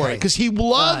around for it because he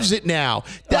loves it now.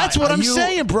 That's what I'm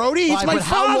saying, Brody. He's my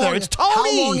father. It's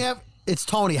Tony. It's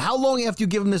Tony. How long after you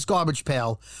give him this garbage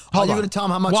pail are you going to tell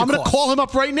him how much it costs? I'm going to call him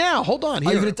up right now. Hold on.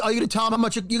 Are you going to tell him how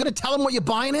much? You're going to tell him what you're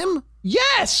buying him?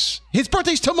 Yes. His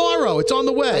birthday's tomorrow. It's on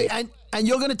the way. And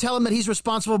you're going to tell him that he's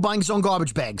responsible for buying his own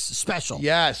garbage bags. Special.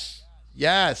 Yes.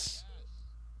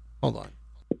 Hold on.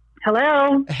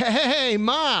 Hello. Hey,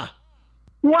 Ma.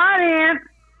 What, Aunt?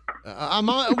 I'm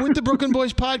with the Brooklyn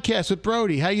Boys podcast with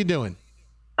Brody. How you doing?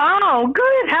 Oh,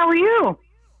 good. How are you?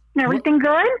 Everything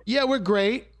good? Yeah, we're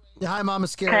great. Yeah, hi, Mama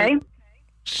Scary. Okay.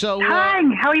 So, hi.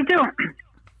 How are you doing?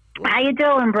 How you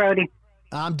doing, Brody?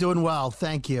 I'm doing well,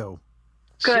 thank you.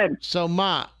 Good. So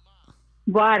Ma.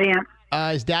 What, Aunt?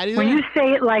 Is Daddy there? When you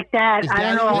say it like that,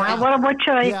 I don't know. What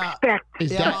should I expect?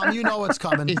 You know what's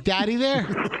coming. Is Daddy there?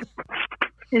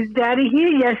 Is Daddy here?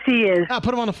 Yes, he is.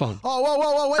 Put him on the phone. Oh,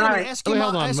 whoa, wait a minute. Ask him.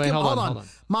 Hold on.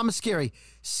 Mama Scary.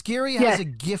 Scary has a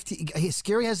gift.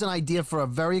 Scary has an idea for a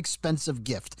very expensive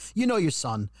gift. You know your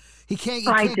son. He can't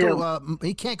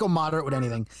go moderate with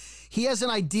anything. He has an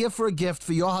idea for a gift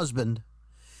for your husband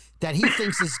that he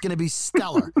thinks is going to be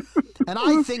stellar. And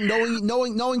I think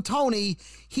knowing Tony,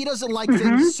 he doesn't like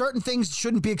things. Certain things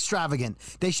shouldn't be extravagant.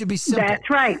 They should be simple. That's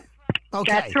right.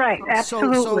 Okay. That's right.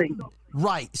 Absolutely.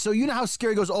 Right. So you know how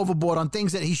Scary goes overboard on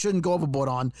things that he shouldn't go overboard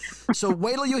on. So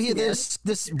wait till you hear this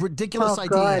ridiculous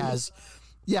idea he has.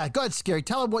 Yeah, go ahead, Scary.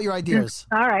 Tell him what your idea is.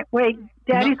 All right. Wait.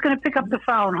 Daddy's going to pick up the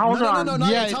phone. Hold on. No,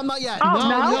 tell him not yet.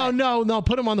 Oh, no.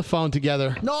 Put them on the phone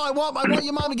together. No, I want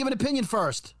your mom to give an opinion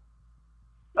first.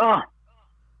 Oh.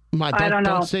 Ma, I don't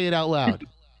know. Don't say it out loud.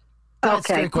 Okay.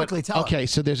 Scary, quickly tell him. Okay,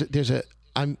 so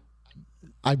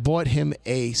I bought him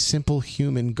a Simple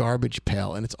Human garbage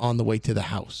pail, and it's on the way to the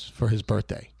house for his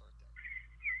birthday.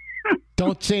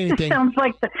 Don't say anything.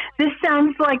 This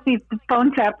sounds like the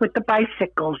phone tap with the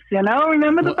bicycles. You know,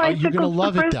 remember the bicycles? You're gonna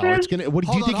love it, though. It's gonna.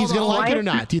 Do you think he's gonna like it or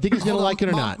not? Do you think he's gonna like it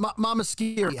or not? Mama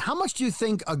Scary, how much do you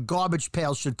think a garbage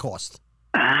pail should cost?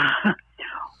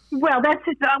 Well, that's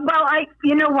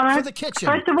you know what? For the kitchen.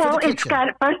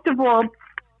 First of all,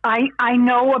 I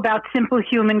know about Simple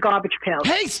Human garbage pails.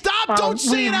 Hey, stop! Don't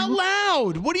say it out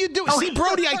loud. What are you doing? See,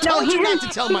 Brody, I told you not to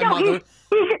tell my mother.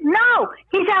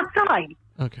 He's outside.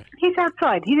 Okay. He's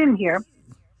outside. He didn't hear.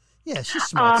 Yeah, she's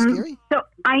smart, Scary. So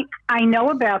I know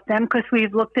about them because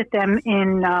we've looked at them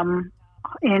in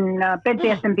Bed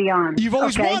Bath & Beyond. You've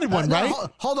always wanted one, right?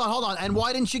 Hold on. And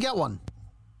why didn't you get one?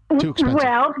 Too expensive.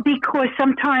 Well, because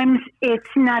sometimes it's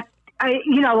not, I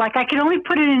can only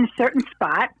put it in a certain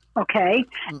spot, okay?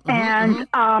 And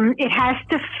it has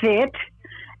to fit.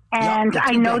 And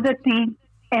I know that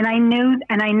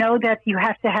I know that you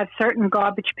have to have certain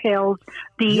garbage pails,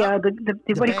 the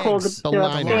what do you call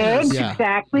the bags,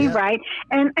 exactly, right?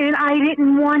 And I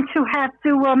didn't want to have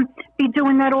to be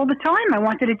doing that all the time. I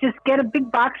wanted to just get a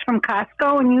big box from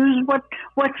Costco and use what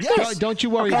fits. Don't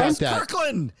you worry about that.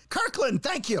 Kirkland,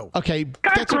 thank you. Okay,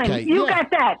 Kirkland, that's okay. You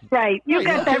got that right. You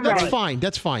got that right.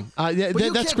 That's fine.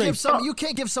 That's great. You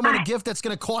can't give someone a gift that's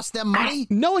going to cost them money.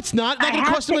 No, it's not. It's not going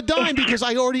to cost them a dime because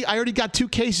I already got 2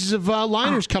 cases of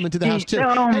liners coming to the house too.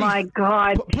 Oh my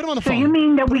God! Put him on the phone. So you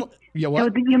mean that what?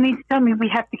 You mean to tell me we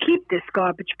have to keep this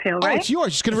garbage pail, right? Oh, it's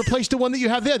yours. It's going to replace the one that you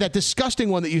have there, that disgusting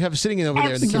one that you have sitting over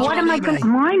there in the kitchen. What am I going to?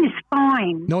 Mine is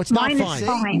fine. No, it's not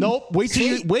fine. Nope. Wait till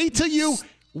you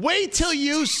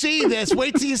see this.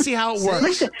 Wait till you see how it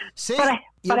works. But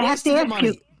I have to ask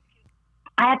you.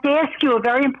 I have to ask you a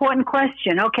very important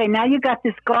question. Okay, now you got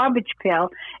this garbage pail.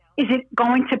 Is it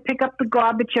going to pick up the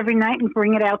garbage every night and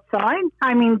bring it outside?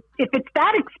 I mean, if it's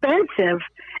that expensive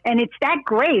and it's that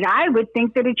great, I would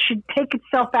think that it should take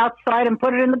itself outside and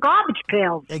put it in the garbage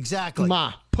pails. Exactly.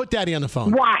 Ma, put Daddy on the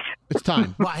phone. What? It's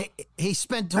time. He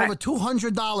spent over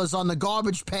 $200 on the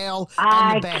garbage pail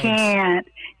and the bags. I can't.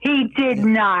 He did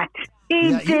not.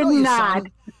 He did not.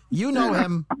 You know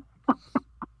him.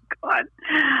 God.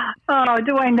 Oh,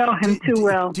 do I know him too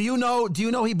well? Do you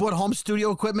know he bought home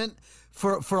studio equipment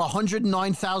for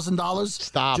 $109,000?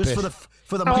 Stop just it. for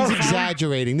the He's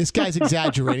exaggerating. This guy's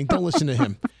exaggerating. Don't listen to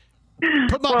him.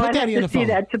 Put I'd Daddy have on to the phone. see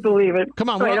that to believe it. Come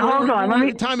on. Wait, hold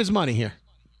on. Time is money here.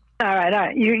 All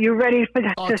right. You ready to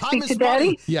speak to Daddy?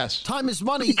 Money. Yes. Time is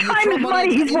money. Time is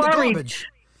money. He's worried. Garbage.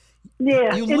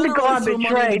 Yeah, you in the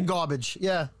garbage, right? In the garbage.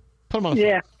 Yeah. Put him on.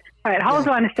 Yeah. All right. Hold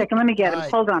on a second. Let me get him.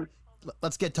 Right. Hold on.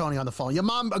 Let's get Tony on the phone. Your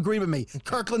mom agreed with me.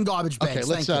 Kirkland Garbage Bags.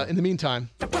 Okay, let's. In the meantime.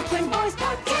 The Brooklyn Boys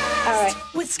Podcast. All right.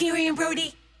 With Scary and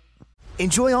Brody.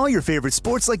 Enjoy all your favorite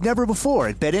sports like never before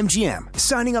at BetMGM.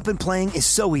 Signing up and playing is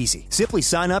so easy. Simply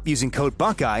sign up using code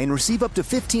Buckeye and receive up to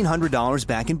 $1,500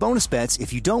 back in bonus bets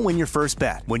if you don't win your first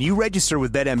bet. When you register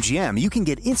with BetMGM, you can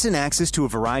get instant access to a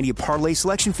variety of parlay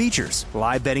selection features,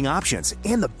 live betting options,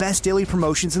 and the best daily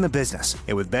promotions in the business.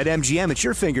 And with BetMGM at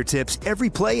your fingertips, every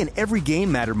play and every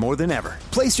game matter more than ever.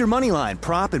 Place your moneyline,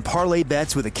 prop, and parlay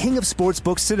bets with the king of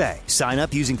sportsbooks today. Sign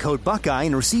up using code Buckeye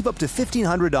and receive up to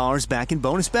 $1,500 back in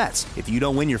bonus bets if you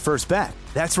don't win your first bet.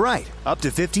 That's right, up to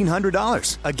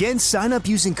 $1,500. Again, sign up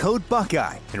using code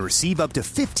Buckeye and receive up to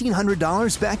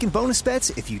 $1,500 back in bonus bets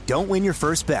if you don't win your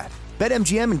first bet.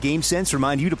 BetMGM and GameSense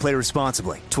remind you to play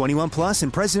responsibly. 21 plus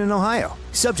and present in Ohio.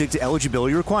 Subject to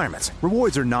eligibility requirements.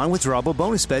 Rewards are non-withdrawable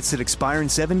bonus bets that expire in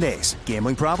 7 days.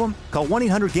 Gambling problem? Call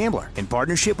 1-800-GAMBLER in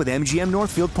partnership with MGM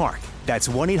Northfield Park. That's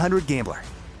 1-800-GAMBLER.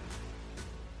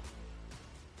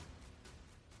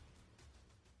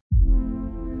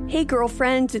 Hey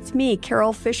girlfriends, it's me,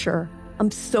 Carol Fisher. I'm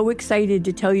so excited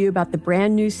to tell you about the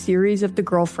brand new series of The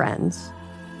Girlfriends.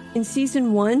 In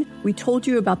season 1, we told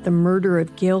you about the murder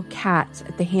of Gail Katz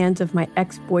at the hands of my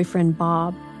ex-boyfriend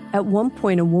Bob. At one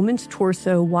point, a woman's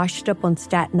torso washed up on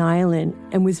Staten Island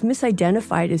and was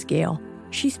misidentified as Gail.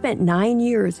 She spent 9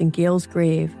 years in Gail's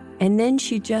grave, and then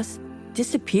she just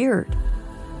disappeared.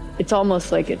 It's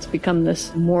almost like it's become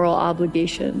this moral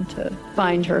obligation to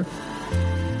find her.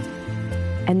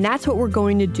 And that's what we're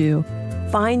going to do.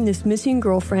 Find this missing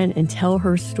girlfriend and tell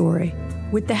her story.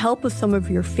 With the help of some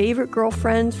of your favorite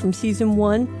girlfriends from season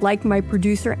 1, like my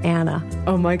producer, Anna.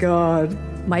 Oh my God.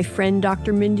 My friend,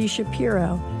 Dr. Mindy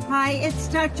Shapiro. Hi, it's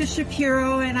Dr.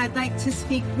 Shapiro, and I'd like to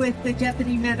speak with the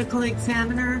deputy medical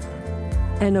examiner.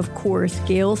 And of course,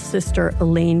 Gail's sister,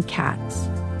 Elaine Katz.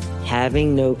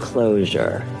 Having no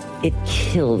closure, it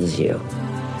kills you.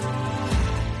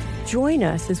 Join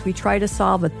us as we try to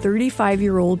solve a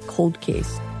 35-year-old cold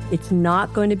case. It's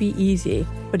not going to be easy,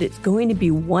 but it's going to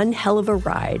be one hell of a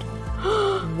ride.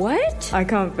 What? I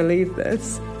can't believe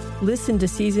this. Listen to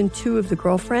season 2 of The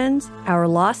Girlfriends, Our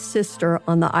Lost Sister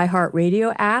on the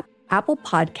iHeartRadio app, Apple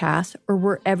Podcasts, or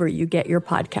wherever you get your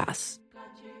podcasts.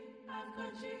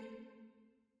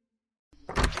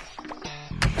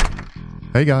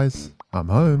 Hey guys, I'm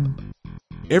home.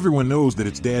 Everyone knows that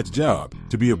it's Dad's job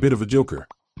to be a bit of a joker.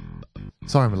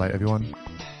 Sorry I'm late, everyone.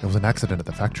 There was an accident at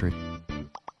the factory.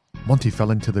 Monty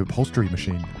fell into the upholstery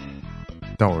machine.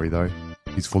 Don't worry though,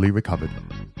 he's fully recovered.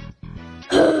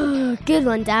 Good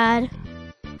one, Dad.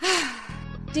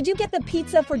 Did you get the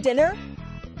pizza for dinner?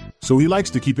 So he likes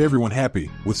to keep everyone happy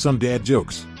with some dad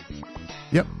jokes.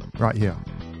 Yep, right here.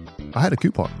 I had a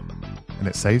coupon, and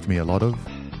it saved me a lot of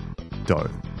dough.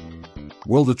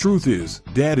 Well, the truth is,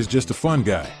 Dad is just a fun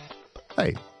guy.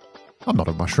 Hey, I'm not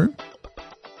a mushroom.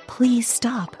 Please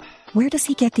stop. Where does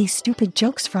he get these stupid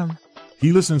jokes from?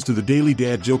 He listens to the Daily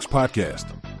Dad Jokes podcast.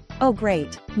 Oh,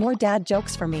 great. More dad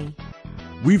jokes for me.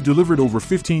 We've delivered over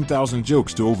 15,000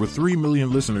 jokes to over 3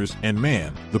 million listeners, and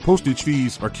man, the postage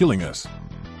fees are killing us.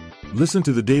 Listen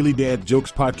to the Daily Dad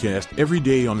Jokes podcast every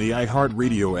day on the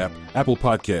iHeartRadio app, Apple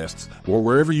Podcasts, or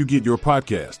wherever you get your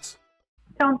podcasts.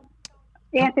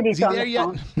 Anthony's on the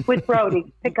phone with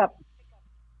Brody. Pick up.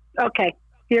 Okay,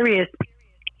 here he is.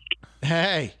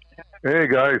 Hey. Hey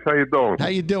guys, how you doing? How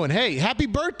you doing? Hey, happy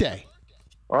birthday.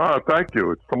 Thank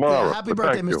you. It's tomorrow. Yeah, happy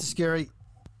birthday, Mr. Scary.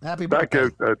 Happy birthday.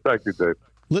 Thank you, Dave.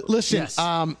 Listen, yes.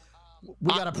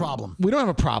 We got a problem. We don't have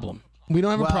a problem. A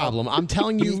problem. I'm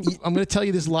telling you, I'm going to tell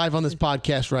you this live on this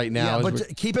podcast right now. Yeah,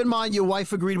 but keep in mind, your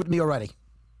wife agreed with me already.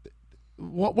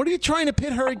 What are you trying to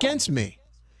pit her against me?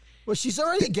 Well, she's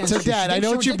already against me. you. So, Dad, I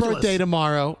know it's your birthday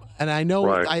tomorrow, and I know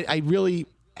right. I really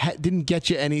didn't get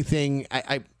you anything.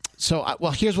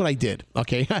 Well, here's what I did,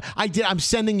 okay? I'm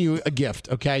sending you a gift,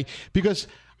 okay? Because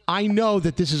I know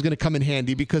that this is going to come in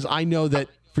handy because I know that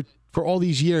for all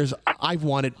these years, I've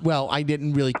wanted, I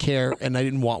didn't really care and I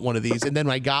didn't want one of these. And then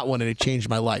I got one and it changed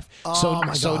my life.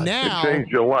 Oh, so now it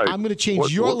changed your life. I'm going to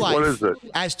change your life. What is it?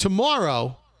 As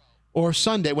tomorrow, or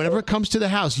Sunday, whenever it comes to the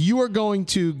house, you are going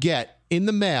to get in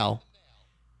the mail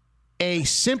a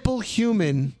Simple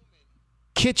Human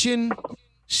kitchen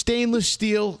stainless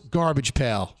steel garbage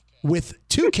pail with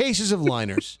 2 cases of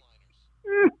liners.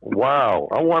 Wow.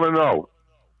 I want to know.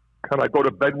 Can I go to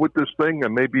bed with this thing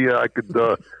and maybe I could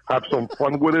have some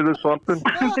fun with it or something?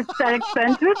 It's that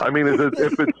expensive? I mean,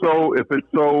 if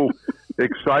it's so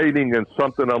exciting and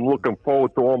something I'm looking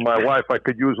forward to all my life, I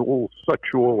could use a little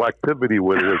sexual activity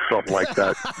with it or something like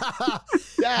that.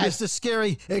 Mr.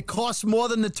 Scary, it costs more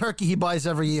than the turkey he buys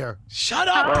every year. Shut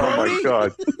up, Oh, Brody. my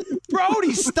God.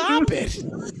 Brody, stop it.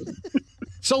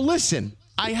 So listen,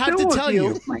 I have to tell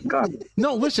you. Oh, my God.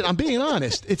 No, listen, I'm being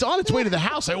honest. It's on its way to the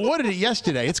house. I ordered it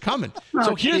yesterday. It's coming.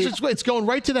 So here's it's going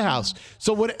right to the house.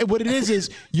 So what it is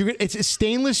it's a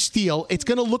stainless steel. It's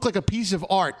going to look like a piece of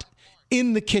art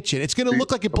in the kitchen. It's going to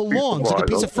look like it belongs, like a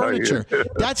piece of furniture.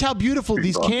 That's how beautiful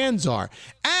these cans are.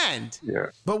 And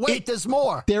but wait, there's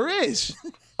more. There is.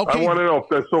 Okay. I want to know if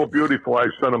they're so beautiful. I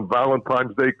send them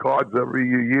Valentine's Day cards every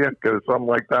year, or something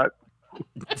like that.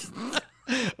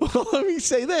 Well, let me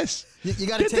say this. You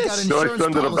got to take out Should insurance I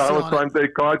send it a Valentine's Day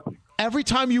card? Every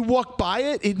time you walk by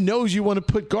it, it knows you want to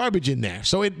put garbage in there.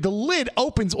 So the lid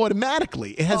opens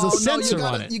automatically. It has a sensor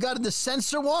on it. You got the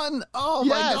sensor one? Oh,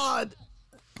 my God.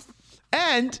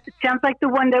 And it sounds like the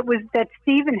one that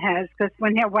Steven has, because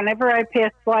whenever I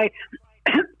pass by,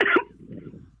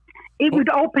 it would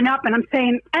open up, and I'm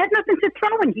saying, I have nothing to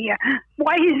throw in here.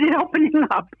 Why is it opening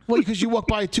up? Well, because you walk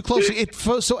by it too close.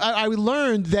 So I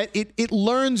learned that it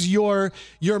learns your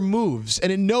moves,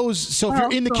 and it knows. So if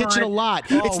you're in the kitchen a lot,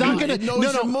 it's not going to. It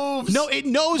knows your moves. No, it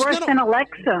knows. Worse than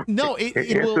Alexa. No, it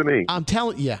Anthony, will. I'm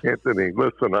telling you. Anthony,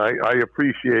 listen, I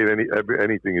appreciate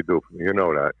anything you do for me. You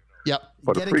know that. Yep.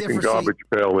 But a freaking garbage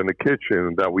pail in the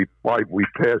kitchen that we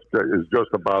passed is just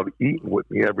about eating with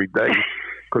me every day,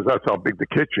 because that's how big the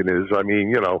kitchen is. I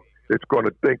mean, it's going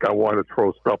to think I want to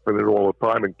throw stuff in it all the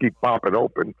time and keep popping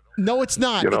open. No, it's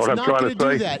not. You know it's what I'm not trying going to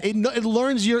do say? that. It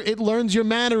learns your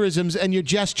mannerisms and your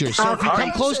gestures. So if you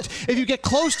come close, if you get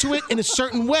close to it in a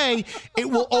certain way, it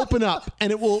will open up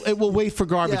and it will wait for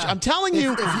garbage. Yeah. I'm telling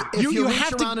you, if you reach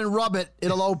have around to. and rub it,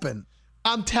 it'll open.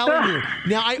 I'm telling you.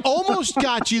 Now, I almost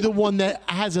got you the one that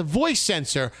has a voice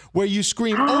sensor where you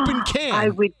scream "open can." I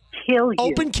would kill you.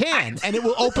 Open can, and it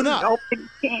will open up. Open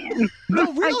can.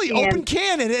 No, really, open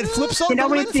can, and it flips open. The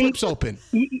lid flips open.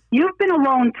 You've been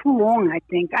alone too long, I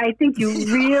think. I think you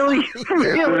really,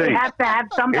 really have to have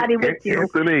somebody with you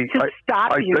Anthony, to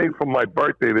stop you. I think for my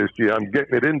birthday this year, I'm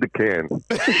getting it in the can.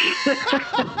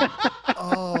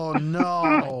 Oh,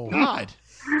 no. God.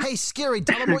 Hey, Scary,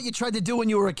 tell them what you tried to do when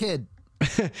you were a kid.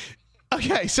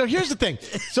 Okay, so here's the thing.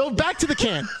 So back to the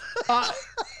can.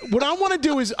 What I want to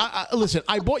do is, listen.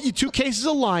 I bought you 2 cases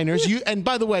of liners. And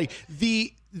by the way,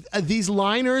 these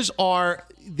liners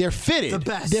they're fitted. The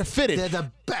best. They're fitted. They're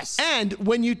the best. And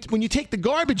when you take the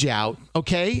garbage out,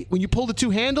 okay, when you pull the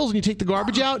 2 handles and you take the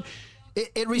garbage out.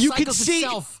 It recycles you could see,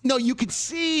 itself. No, you could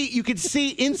see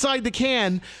inside the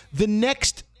can the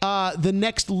next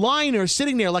liner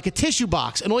sitting there like a tissue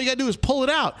box, and all you gotta do is pull it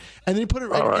out, and then you put it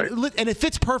right, and it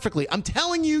fits perfectly. I'm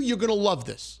telling you, you're gonna love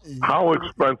this. How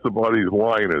expensive are these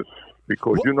liners?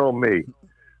 Because you know me,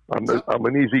 I'm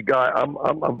an easy guy. I'm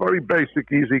a very basic,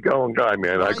 easygoing guy,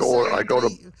 man. I go to.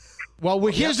 Well,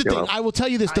 here's the thing. I will tell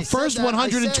you this: the first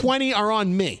 120 are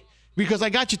on me because I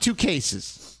got you 2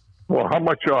 cases. Well, how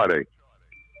much are they?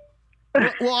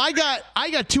 Well, I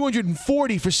got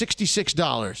 240 for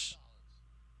 $66.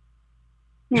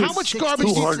 How much garbage?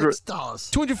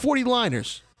 $240. 240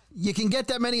 liners. You can get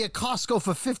that many at Costco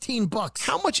for $15.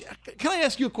 How much? Can I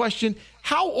ask you a question?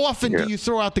 How often do you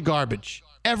throw out the garbage?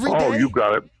 Every day? Oh, you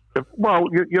got it. Well,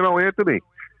 you know, Anthony,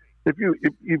 if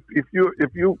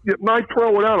you might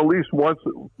throw it out at least once,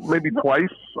 maybe twice.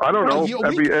 I don't know.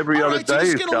 Every other day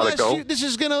it's got to go. This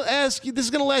is going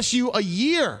to last you a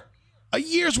year. A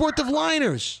year's worth of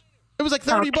liners. It was like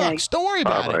 $30. Don't worry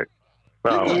about it.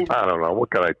 No, I don't know.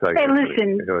 What can I tell you? Hey,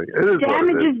 listen,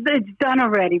 damage is done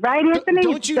already, right, Anthony?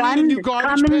 Don't you need a new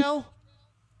garbage pail?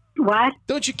 What?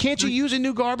 Can't you use a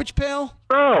new garbage pail?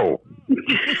 No.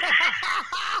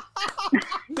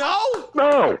 No?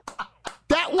 No.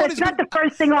 That's not the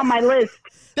first thing on my list.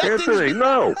 Anthony,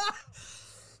 no.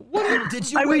 Did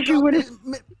you? I wish you would have,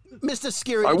 Mr.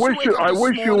 Scary. I wish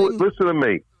you would listen to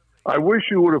me. I wish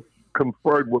you would have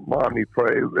conferred with Mommy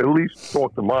first. At least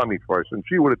talk to Mommy first, and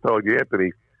she would have told you,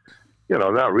 Anthony. You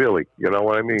know, not really. You know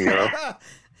what I mean? You know.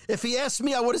 If he asked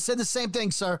me, I would have said the same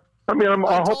thing, sir. I mean,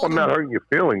 I hope I'm not hurting your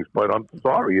feelings, but I'm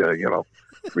sorry. You know,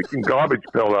 freaking garbage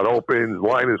pail that opens,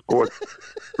 liners cost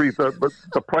 $3. But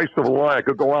the price of a line, I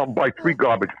could go out and buy 3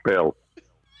 garbage pails.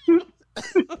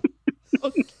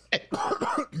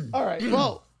 All right.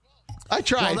 Well, I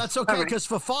tried. Well, that's okay, because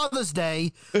for Father's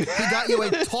Day, he got you a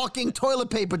talking toilet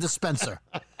paper dispenser.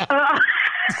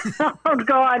 Oh,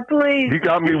 God, please. He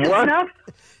got me what? Enough?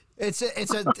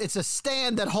 It's a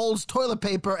stand that holds toilet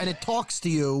paper and it talks to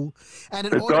you, and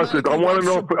it does it. I want to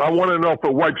know. I want to know if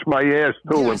it wipes my ass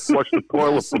too and flush the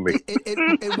toilet for me.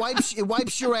 It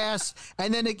wipes your ass,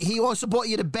 and then he also bought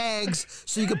you the bags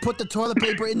so you can put the toilet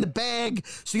paper in the bag,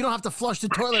 so you don't have to flush the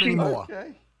toilet anymore.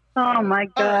 Okay. Oh my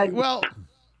God. Right, well,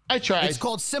 I tried. It's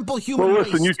called Simple Human Well,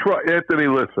 listen, Waste. you try, Anthony.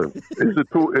 Listen, is it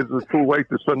too late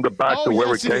to send it back to where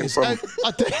yes, it came from?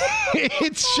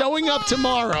 It's showing up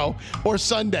tomorrow or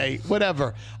Sunday,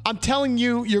 whatever. I'm telling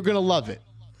you, you're going to love it.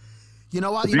 You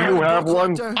know what? Do you have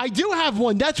one? I do have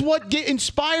one. That's what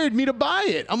inspired me to buy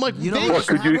it. I'm like, What,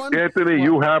 could you, Anthony?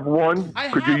 You have one?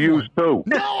 Could you use two?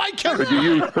 No, I cannot. Could you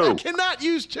use two? I cannot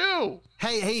use two.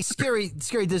 Hey, Scary.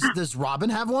 Does Robin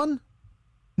have one?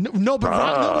 No,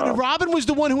 but Robin was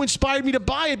the one who inspired me to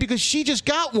buy it because she just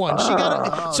got one. She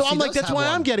got it. So I'm like, that's why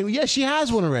I'm getting it. Yeah, she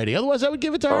has one already. Otherwise, I would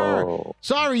give it to her.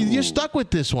 Sorry, you're stuck with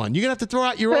this one. You're going to have to throw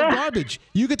out your own garbage.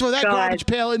 You could throw that garbage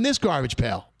pail in this garbage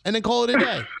pail and then call it a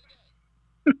day.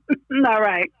 All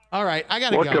right. All right, I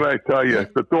got to go. What can I tell you?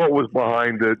 The thought was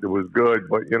behind it. It was good,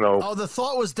 but, you know. Oh, the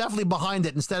thought was definitely behind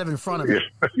it instead of in front of it.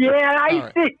 Yeah,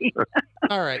 I see.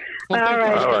 All right. Well,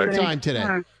 thank you for your time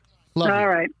today. Love you. All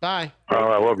right. Bye. Oh,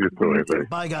 I love you too, Anthony.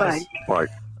 Bye, guys. Bye.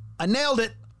 I nailed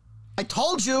it. I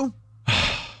told you.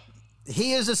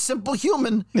 He is a simple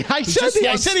human. I said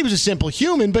he was a simple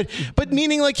human, but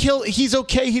meaning like he's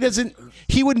okay.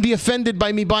 He wouldn't be offended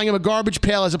by me buying him a garbage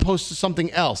pail as opposed to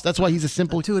something else. That's why he's a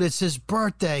simple dude. It's his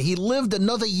birthday. He lived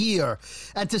another year,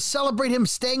 and to celebrate him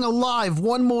staying alive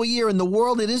one more year in the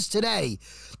world it is today,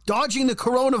 dodging the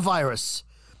coronavirus,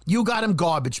 you got him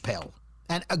garbage pail.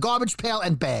 And a garbage pail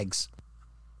and bags.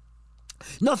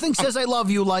 Nothing says I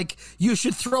love you like you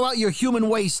should throw out your human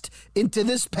waste into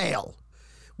this pail.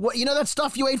 What, you know that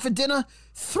stuff you ate for dinner?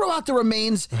 Throw out the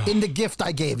remains in the gift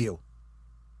I gave you.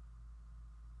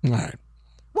 All right.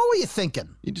 What were you thinking?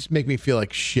 You just make me feel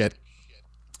like shit.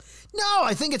 No,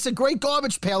 I think it's a great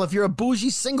garbage pail if you're a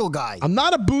bougie single guy. I'm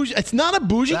not a bougie. It's not a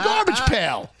bougie garbage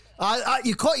pail.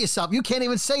 You caught yourself. You can't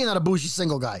even say you're not a bougie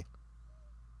single guy.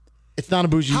 It's not a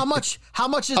bougie. How much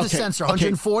is the sensor?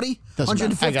 140?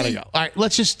 150? I gotta go. All right,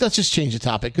 let's just change the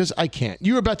topic because I can't.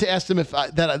 You were about to ask them if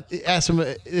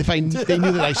they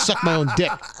knew that I sucked my own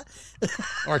dick,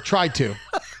 or tried to.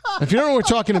 If you don't know what we're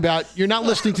talking about, you're not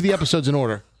listening to the episodes in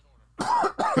order.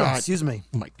 Excuse me.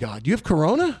 Oh my God, you have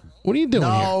corona? What are you doing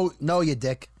here? No, you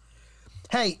dick.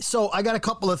 Hey, so I got a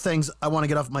couple of things I want to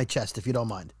get off my chest, if you don't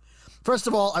mind. First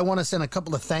of all, I want to send a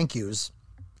couple of thank yous.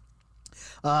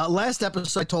 Last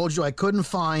episode, I told you I couldn't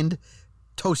find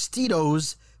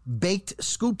Tostitos baked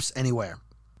scoops anywhere.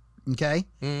 Okay?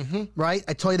 Mm-hmm. Right?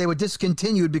 I told you they were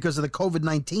discontinued because of the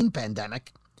COVID-19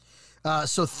 pandemic.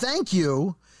 So thank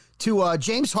you to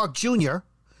James Hark Jr.,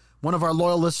 one of our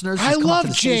loyal listeners. I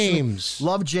love James.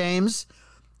 Love James.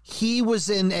 He was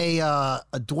in a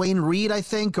Dwayne Reed, I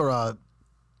think, or a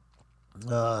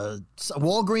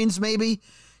Walgreens maybe,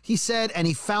 he said, and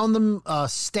he found them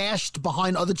stashed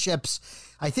behind other chips.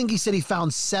 I think he said he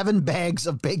found 7 bags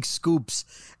of baked scoops,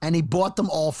 and he bought them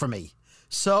all for me.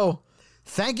 So,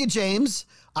 thank you, James.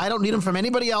 I don't need them from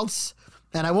anybody else,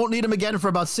 and I won't need them again for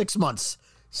about 6 months.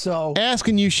 So, ask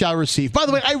and you shall receive. By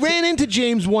the way, I ran into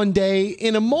James one day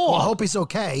in a mall. Well, I hope he's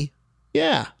okay.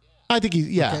 Yeah, I think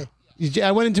he's okay.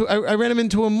 I ran him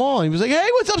into a mall. And he was like, "Hey,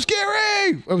 what's up,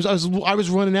 Scary?" I was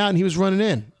running out, and he was running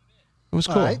in. It was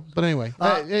cool. Right. But anyway,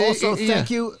 also thank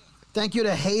you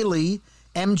to Haley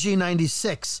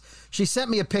MG96. She sent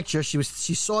me a picture. She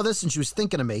saw this and she was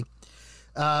thinking of me.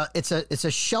 It's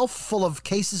a shelf full of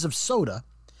cases of soda,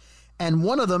 and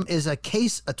one of them is a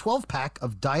 12-pack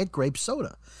of Diet Grape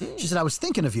soda. She said, I was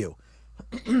thinking of you.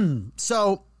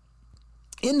 So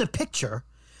in the picture,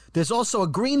 there's also a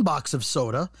green box of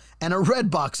soda and a red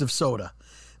box of soda.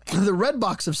 The red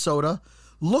box of soda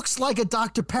looks like a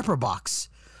Dr. Pepper box,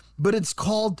 but it's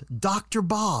called Dr.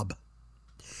 Bob.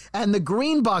 And the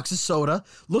green box of soda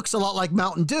looks a lot like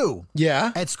Mountain Dew.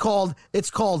 Yeah. It's called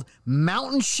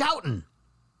Mountain Shoutin'.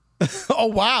 Oh,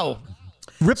 wow.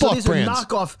 Rip-off these brands. Are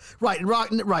knockoff.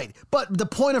 Right. But the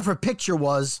point of her picture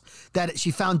was that she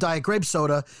found Diet Grape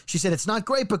soda. She said, it's not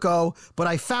Grape-A-Go, but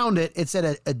I found it. It's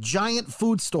at a giant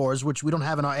food stores, which we don't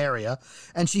have in our area.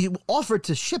 And she offered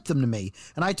to ship them to me.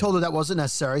 And I told her that wasn't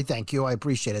necessary. Thank you. I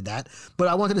appreciated that. But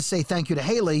I wanted to say thank you to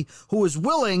Haley, who was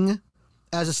willing,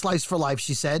 as a slice for life,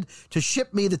 she said, to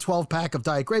ship me the 12-pack of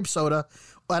Diet Grape soda.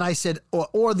 And I said,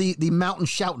 or the Mountain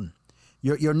Shoutin',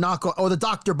 your knockoff, or the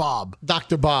Dr. Bob.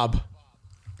 Dr. Bob.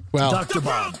 Well, Dr.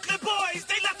 Bob.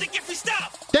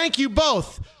 Thank you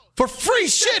both for free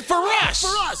shit for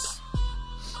us.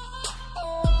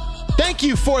 Thank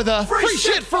you for the free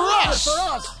shit for us.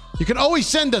 You can always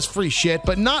send us free shit,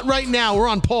 but not right now. We're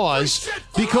on pause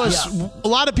because a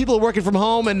lot of people are working from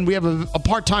home and we have a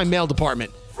part-time mail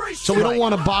department. So we don't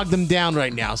want to bog them down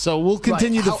right now. So we'll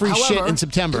continue the free shit in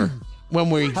September when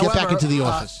we get back into the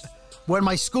office. When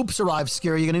my scoops arrive,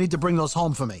 Scary, you're going to need to bring those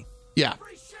home for me. Yeah.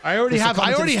 I already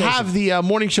have the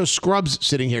morning show scrubs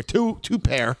sitting here. Two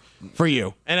pair for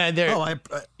you. And they're I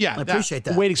appreciate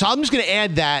that. Waiting. So I'm just going to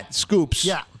add that scoops.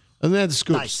 Yeah. And then the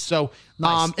scoops. Nice. So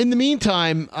in the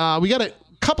meantime, we got a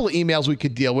couple of emails we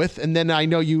could deal with, and then I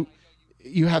know you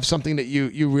have something that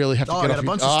you really have to get I got off. a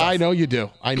bunch of stuff. I know you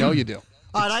do.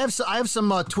 All right, I have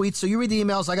some tweets. So you read the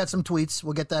emails. I got some tweets.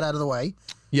 We'll get that out of the way.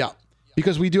 Yeah,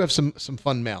 because we do have some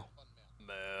fun mail.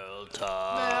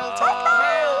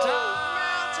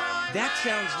 That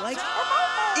sounds like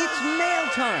it's mail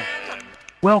time.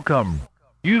 Welcome.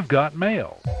 You've got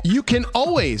mail. You can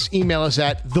always email us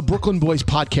at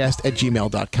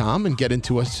thebrooklynboyspodcast@gmail.com and get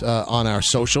into us on our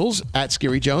socials at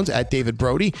Scary Jones, at David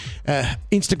Brody,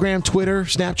 Instagram, Twitter,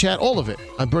 Snapchat, all of it.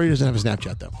 Brody doesn't have a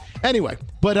Snapchat, though. Anyway,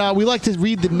 but we like to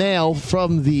read the mail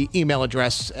from the email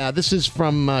address. This is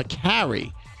from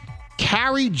Carrie.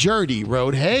 Carrie Jurdy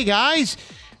wrote, "Hey, guys.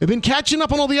 I've been catching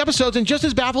up on all the episodes and just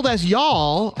as baffled as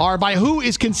y'all are by who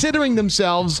is considering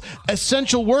themselves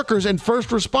essential workers and first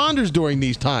responders during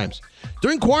these times.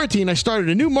 During quarantine, I started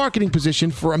a new marketing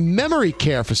position for a memory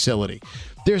care facility.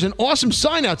 There's an awesome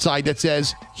sign outside that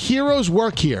says, 'Heroes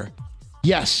work here.'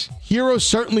 Yes, heroes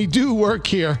certainly do work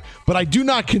here, but I do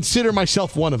not consider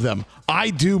myself one of them. I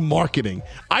do marketing.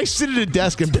 I sit at a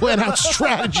desk and plan out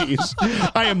strategies.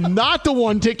 I am not the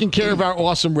one taking care of our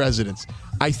awesome residents.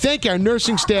 I thank our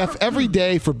nursing staff every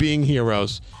day for being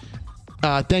heroes.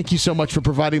 Thank you so much for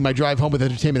providing my drive home with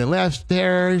entertainment and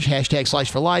laughter.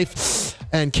 #/for life.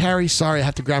 And Carrie, sorry, I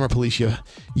have to grammar police you.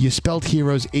 You spelled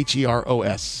heroes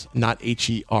Heros, not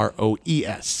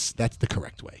Heroes. That's the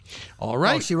correct way. All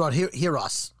right. Oh, she wrote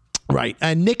heroes. Right.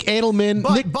 And Nick Edelman.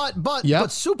 But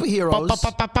superheroes.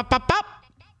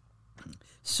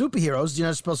 Superheroes. Do you know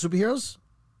how to spell superheroes?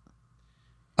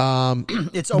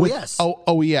 It's OES.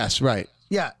 OES, right.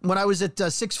 Yeah. When I was at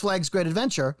Six Flags Great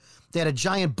Adventure, they had a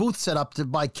giant booth set up to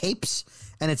buy capes,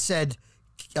 and it said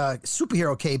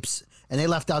superhero capes, and they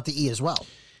left out the E as well.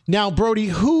 Now, Brody,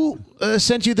 who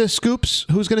sent you the scoops?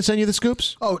 Who's going to send you the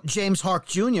scoops? Oh, James Hark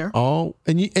Jr. Oh,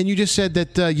 and you just said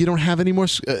that you don't have any more,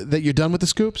 that you're done with the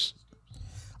scoops?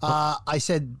 I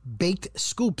said baked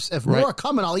scoops. If more are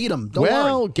coming, I'll eat them. Don't worry.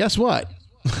 Well, guess what?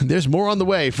 There's more on the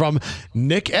way from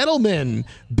Nick Edelman.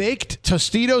 Baked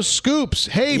Tostitos scoops.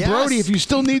 Hey, yes. Brody, if you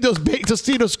still need those baked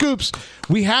Tostitos scoops,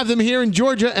 we have them here in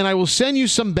Georgia, and I will send you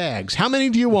some bags. How many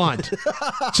do you want?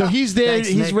 So he's there. Thanks,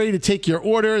 he's Nick. Ready to take your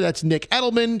order. That's Nick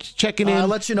Edelman checking in. I'll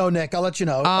let you know, Nick. I'll let you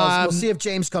know. We'll see if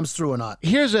James comes through or not.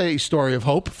 Here's a story of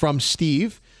hope from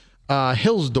Steve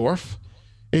Hillsdorf.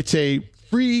 It's a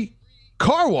free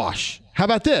car wash. How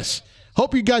about this?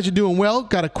 Hope you guys are doing well.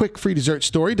 Got a quick free dessert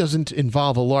story. Doesn't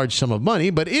involve a large sum of money,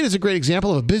 but it is a great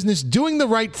example of a business doing the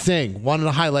right thing. Wanted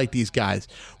to highlight these guys.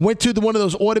 Went to one of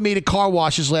those automated car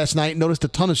washes last night. Noticed a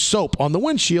ton of soap on the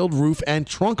windshield, roof, and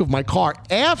trunk of my car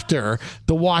after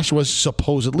the wash was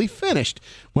supposedly finished.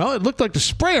 Well, it looked like the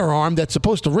sprayer arm that's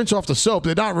supposed to rinse off the soap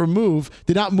did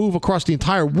not move across the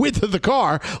entire width of the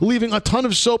car, leaving a ton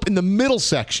of soap in the middle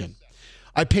section.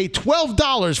 I paid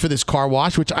 $12 for this car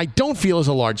wash, which I don't feel is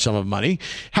a large sum of money.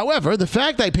 However, the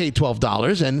fact I paid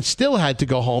 $12 and still had to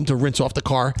go home to rinse off the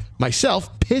car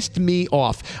myself pissed me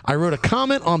off. I wrote a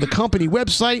comment on the company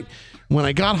website when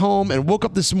I got home and woke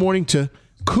up this morning to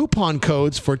coupon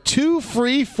codes for 2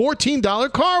 free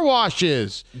 $14 car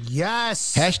washes.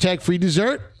 Yes. # free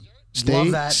dessert.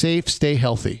 Stay safe, stay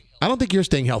healthy. I don't think you're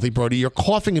staying healthy, Brody. You're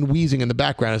coughing and wheezing in the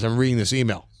background as I'm reading this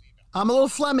email. I'm a little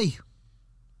phlegmy.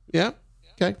 Yeah.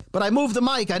 Okay. But I moved the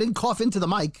mic. I didn't cough into the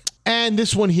mic. And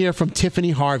this one here from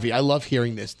Tiffany Harvey. I love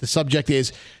hearing this. The subject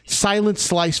is Silent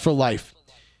Slice for Life.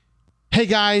 Hey,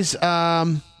 guys.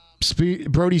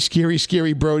 Brody,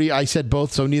 Scary Brody. I said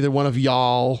both, so neither one of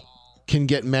y'all can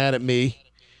get mad at me.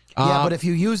 Yeah, but if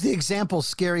you use the example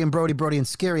Scary and Brody, Brody and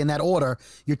Scary in that order,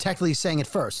 you're technically saying it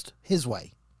first, his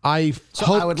way. I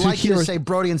would like you to say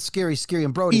Brody and Scary, Scary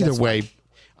and Brody. Either way.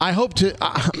 I hope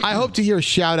to hear a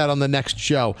shout out on the next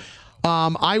show.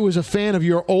 I was a fan of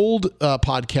your old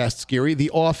podcast, Scary, the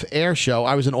Off-Air Show.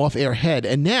 I was an off-air head,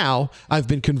 and now I've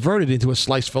been converted into a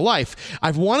Slice for Life.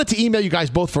 I've wanted to email you guys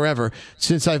both forever.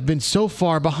 Since I've been so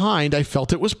far behind, I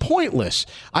felt it was pointless.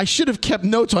 I should have kept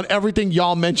notes on everything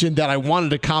y'all mentioned that I wanted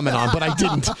to comment on, but I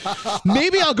didn't.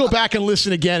 Maybe I'll go back and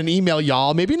listen again and email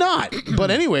y'all. Maybe not. But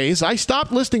anyways, I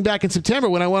stopped listening back in September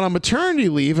when I went on maternity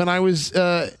leave, and I was...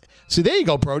 So there you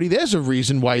go, Brody. There's a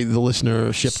reason why the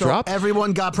listenership dropped.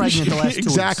 Everyone got pregnant the last 2 weeks.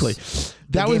 Exactly.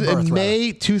 That was in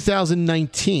May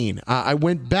 2019. I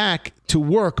went back to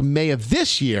work May of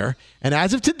this year, and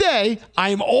as of today, I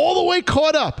am all the way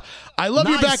caught up. I love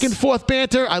your back and forth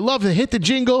banter. I love to hit the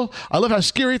jingle. I love how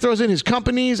Scary throws in his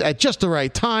companies at just the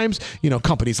right times. You know,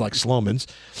 companies like Sloman's.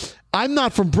 I'm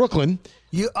not from Brooklyn.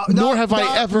 Nor have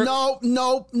I ever. No.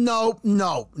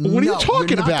 What are you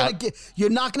talking about? You're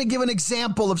not going to give an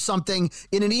example of something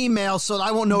in an email, so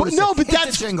I won't notice. But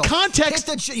that's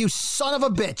context. You son of a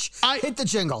bitch! Hit the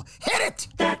jingle. Hit it.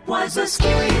 That was a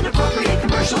Scary Inappropriate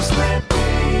commercial slip.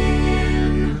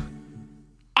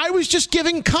 I was just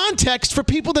giving context for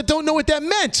people that don't know what that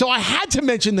meant, so I had to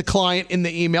mention the client in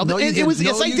the email. No, you didn't.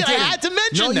 Yes, I did. I had to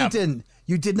mention them. No, you didn't.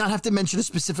 You did not have to mention a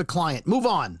specific client. Move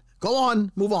on. Go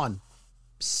on. Move on.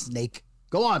 Snake.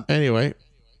 Go on. Anyway,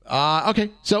 okay.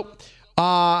 So,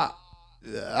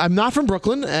 I'm not from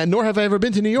Brooklyn, and nor have I ever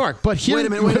been to New York. But here, wait a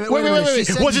minute.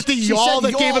 Was it the y'all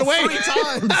that gave it away? 3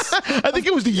 times. I think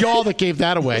it was the y'all that gave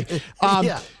that away.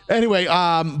 Yeah. Anyway,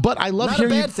 but I love not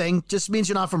hearing a bad thing. Just means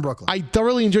you're not from Brooklyn. I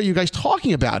thoroughly enjoy you guys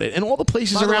talking about it and all the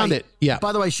places around it. Yeah.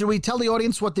 By the way, should we tell the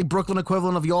audience what the Brooklyn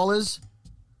equivalent of y'all is?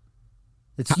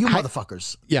 It's you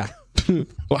motherfuckers. Yeah.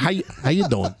 Well, how you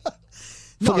doing?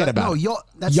 Forget about it.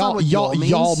 That's not what y'all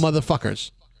means. Y'all motherfuckers.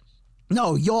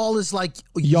 No, y'all is like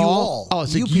y'all. Oh,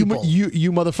 it's you like people.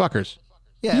 You motherfuckers.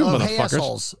 Yeah, you hey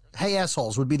assholes. Hey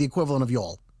assholes would be the equivalent of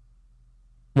y'all.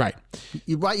 Right.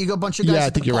 You go a bunch of guys. Yeah, I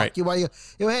think you're right.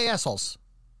 You hey assholes.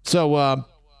 So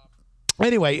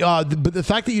anyway, but the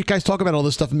fact that you guys talk about all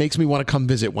this stuff makes me want to come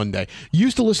visit one day.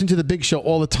 Used to listen to the Big Show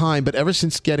all the time, but ever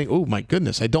since oh my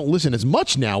goodness, I don't listen as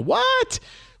much now. What?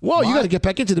 Whoa, you got to get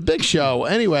back into the Big Show.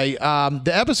 Anyway,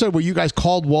 the episode where you guys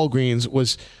called Walgreens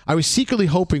I was secretly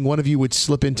hoping one of you would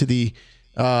slip into the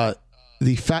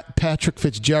fat Patrick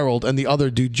Fitzgerald and the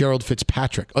other dude, Gerald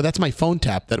Fitzpatrick. Oh, that's my phone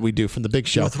tap that we do from the Big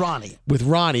Show. With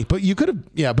Ronnie. But you could have,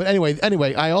 yeah, but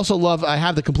anyway, I also I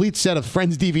have the complete set of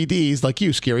Friends DVDs like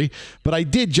you, Scary, but I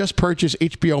did just purchase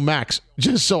HBO Max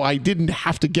just so I didn't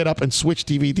have to get up and switch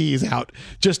DVDs out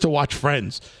just to watch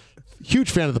Friends.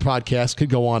 Huge fan of the podcast. Could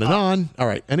go on and on. All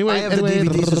right. Anyway, I have the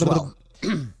DVDs as well.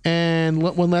 And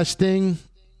one last thing.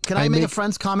 Can I make a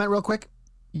Friends comment real quick?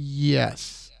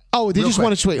 Yes. Oh, they just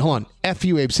wanted to wait. Hold on. F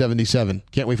you, Abe 77.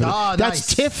 Can't wait for that.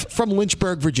 That's Tiff from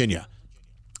Lynchburg, Virginia.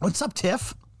 What's up,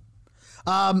 Tiff?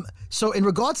 So in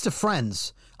regards to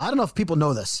Friends, I don't know if people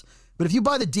know this, but if you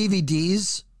buy the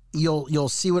DVDs, you'll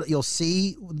see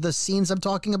the scenes I'm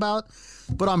talking about.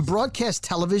 But on broadcast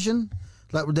television,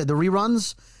 the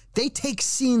reruns, they take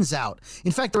scenes out.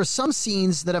 In fact, there are some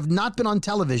scenes that have not been on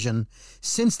television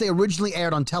since they originally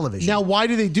aired on television. Now, why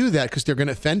do they do that? Because they're going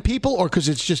to offend people, or because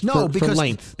it's just for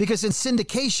length? Because in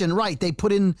syndication, right? They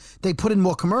put in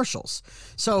more commercials.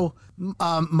 So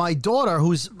my daughter,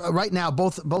 who's right now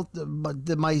both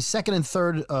my second and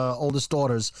third oldest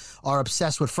daughters are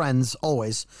obsessed with Friends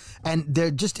always, and they're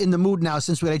just in the mood now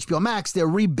since we had HBO Max. They're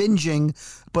re-binging,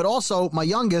 but also my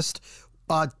youngest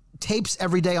tapes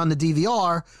every day on the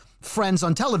DVR Friends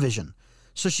on television.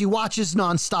 So she watches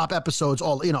nonstop episodes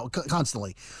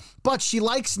constantly. But she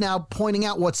likes now pointing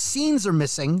out what scenes are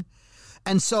missing.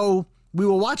 And so we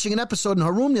were watching an episode in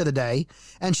her room the other day,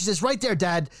 and she says, right there,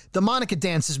 Dad, the Monica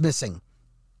dance is missing.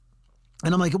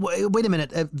 And I'm like, wait a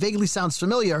minute, it vaguely sounds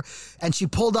familiar. And she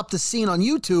pulled up the scene on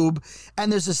YouTube,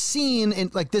 and there's a scene in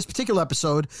like this particular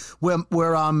episode where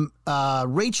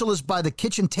Rachel is by the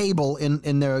kitchen table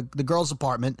in the girls'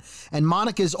 apartment, and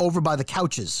Monica's over by the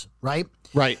couches, right?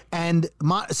 Right. And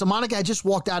so Monica had just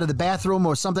walked out of the bathroom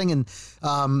or something, and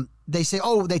they say,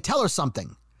 they tell her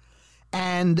something.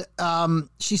 And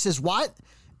she says, what?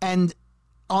 And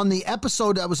on the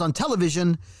episode that was on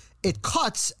television, it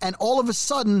cuts, and all of a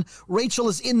sudden, Rachel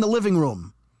is in the living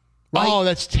room. Right? Oh,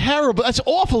 that's terrible. That's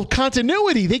awful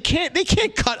continuity. They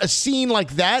can't cut a scene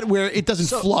like that where it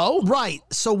doesn't flow. Right.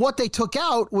 So what they took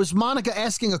out was Monica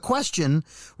asking a question,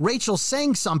 Rachel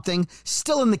saying something,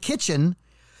 still in the kitchen,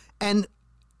 and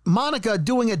Monica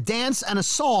doing a dance and a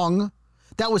song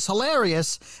that was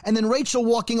hilarious, and then Rachel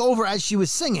walking over as she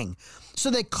was singing. So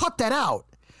they cut that out.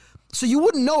 So you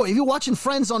wouldn't know it. If you're watching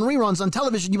Friends on reruns on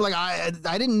television, you'd be like,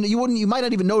 you might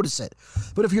not even notice it.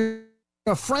 But if you're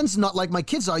a Friends nut like my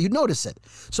kids are, you'd notice it.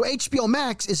 So HBO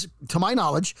Max is, to my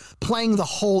knowledge, playing the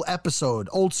whole episode,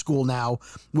 old school now,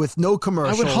 with no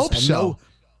commercials. I would hope and so.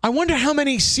 I wonder how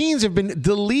many scenes have been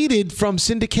deleted from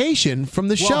syndication from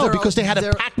the show because they had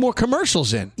to pack more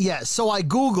commercials in. Yeah, so I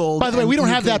Googled. By the way, we don't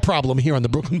have that problem here on the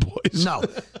Brooklyn Boys.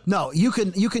 No. You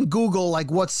can Google like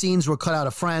what scenes were cut out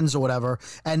of Friends or whatever,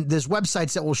 and there's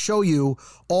websites that will show you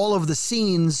all of the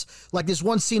scenes. Like there's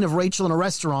one scene of Rachel in a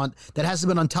restaurant that hasn't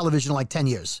been on television in like 10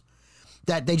 years.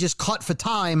 That they just cut for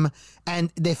time,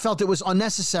 and they felt it was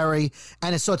unnecessary,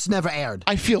 and so it's never aired.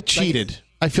 I feel cheated.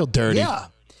 I feel dirty. Yeah.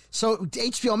 So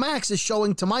HBO Max is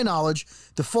showing, to my knowledge,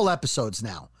 the full episodes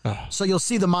now. So you'll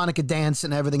see the Monica dance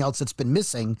and everything else that's been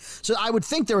missing. So I would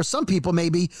think there are some people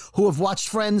maybe who have watched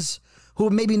Friends who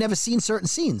have maybe never seen certain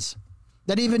scenes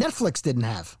that even Netflix didn't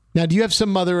have. Now, do you have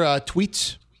some other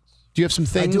tweets? Do you have some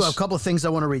things? I do have a couple of things I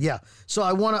want to read, yeah. So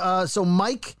I want to, so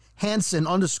Mike Hansen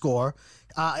 _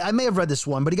 I may have read this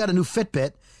one, but he got a new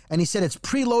Fitbit, and he said it's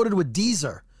preloaded with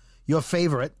Deezer, your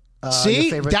favorite. See,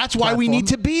 that's why we need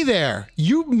to be there.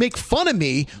 You make fun of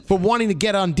me for wanting to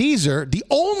get on Deezer. The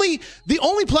only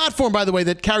platform, by the way,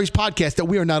 that carries podcasts that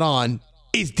we are not on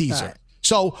is Deezer. Right.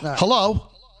 So,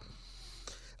 hello.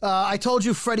 I told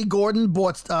you Freddie Gordon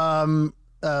bought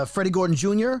Freddie Gordon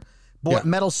Jr. bought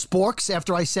metal sporks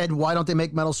after I said, why don't they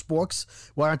make metal sporks?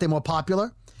 Why aren't they more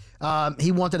popular?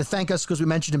 He wanted to thank us because we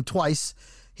mentioned him twice.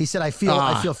 He said, I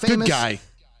feel famous. Good guy.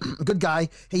 Good guy.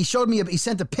 He showed me, he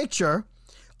sent a picture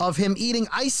of him eating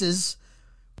ices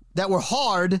that were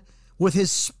hard with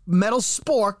his metal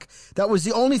spork. That was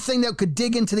the only thing that could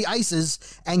dig into the ices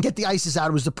and get the ices out.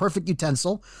 It was the perfect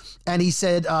utensil. And he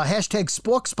said, hashtag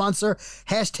spork sponsor,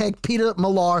 hashtag Peter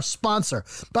Millar sponsor.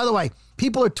 By the way,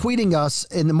 people are tweeting us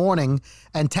in the morning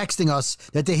and texting us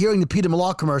that they're hearing the Peter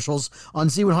Millar commercials on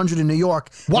Z100 in New York.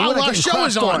 While our show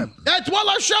is on. That's while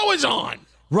our show is on.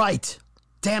 Right.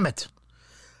 Damn it.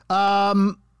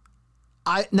 I'm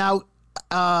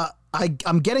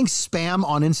getting spam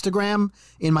on Instagram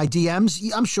in my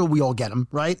DMs. I'm sure we all get them,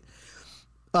 right?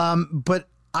 But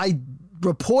I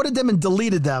reported them and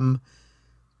deleted them,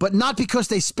 but not because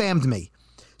they spammed me.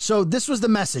 So this was the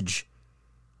message.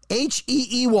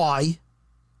 HEEY,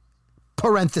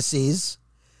 parentheses,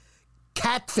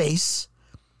 cat face,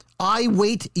 I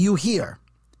wait you here.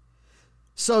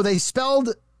 So they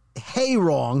spelled hey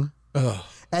wrong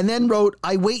and then wrote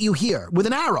I wait you here with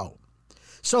an arrow.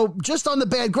 So just on the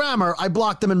bad grammar, I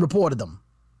blocked them and reported them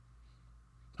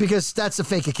because that's a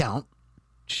fake account.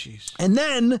 Jeez. And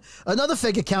then another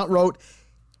fake account wrote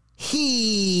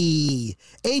HEEY,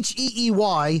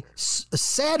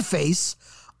 sad face,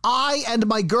 I and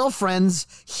my girlfriends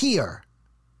here.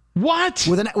 What?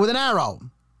 With an arrow.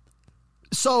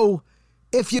 So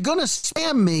if you're going to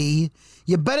spam me,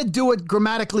 you better do it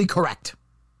grammatically correct.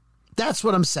 That's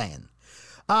what I'm saying.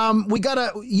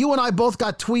 You and I both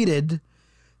got tweeted.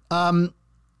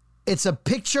 It's a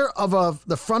picture of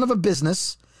the front of a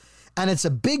business, and it's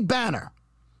a big banner.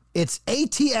 It's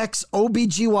ATX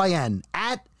OBGYN,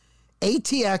 at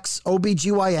ATX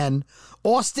OBGYN,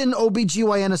 Austin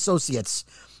OBGYN Associates,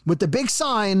 with the big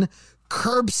sign,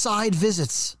 curbside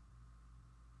visits.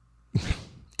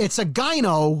 It's a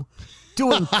gyno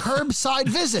doing curbside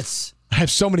visits. I have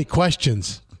so many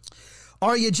questions.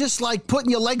 Are you just like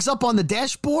putting your legs up on the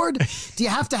dashboard? Do you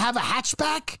have to have a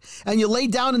hatchback and you lay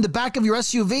down in the back of your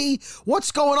SUV?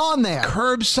 What's going on there?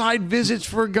 Curbside visits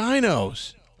for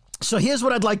gynos. So here's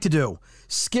what I'd like to do.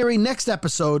 Scary, next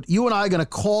episode, you and I are going to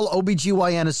call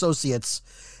OBGYN Associates,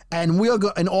 and we'll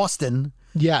go in Austin.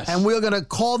 Yes. And we're going to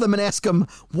call them and ask them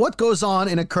what goes on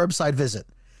in a curbside visit.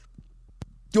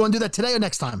 Do you want to do that today or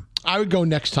next time? I would go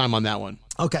next time on that one.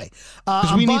 Okay.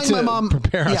 Because we need to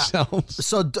prepare ourselves.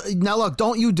 So now look,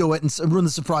 don't you do it and ruin the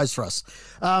surprise for us.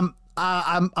 I'm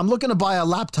looking to buy a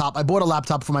laptop. I bought a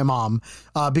laptop for my mom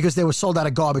because they were sold out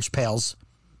of garbage pails.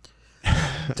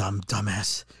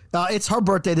 Dumbass. It's her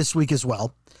birthday this week as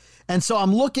well. And so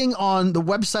I'm looking on the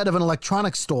website of an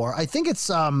electronics store. I think it's,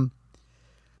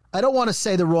 I don't want to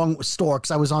say the wrong store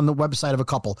because I was on the website of a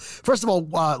couple. First of all,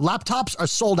 laptops are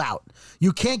sold out.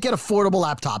 You can't get affordable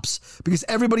laptops because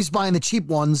everybody's buying the cheap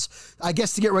ones, I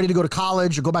guess to get ready to go to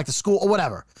college or go back to school or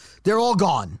whatever. They're all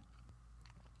gone.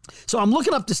 So I'm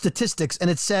looking up the statistics and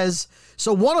it says,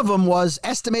 so one of them was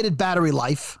estimated battery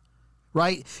life,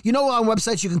 right? You know on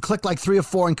websites you can click like 3 or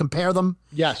 4 and compare them?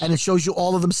 Yes. And it shows you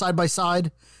all of them side by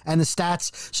side and the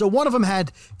stats. So one of them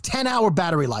had 10-hour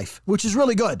battery life, which is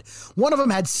really good. One of them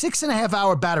had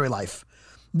 6.5-hour battery life.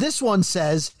 This one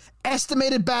says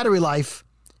estimated battery life.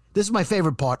 This is my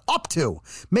favorite part. Up to.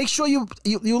 Make sure you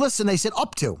listen. They said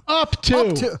up to. Up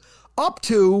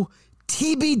to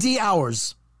TBD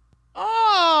hours.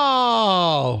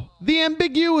 Oh, the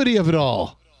ambiguity of it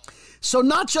all. So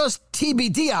not just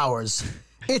TBD hours,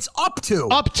 it's up to.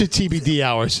 Up to TBD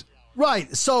hours.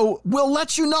 Right. So we'll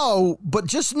let you know, but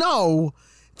just know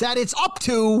that it's up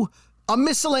to a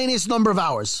miscellaneous number of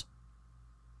hours.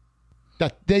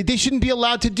 That they shouldn't be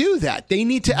allowed to do that. They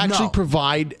need to actually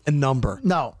provide a number.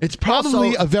 No. It's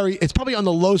probably Also, it's probably on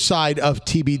the low side of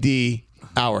TBD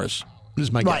hours. This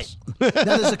is my guess. Now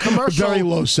there's a commercial. Very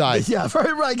low side. Yeah,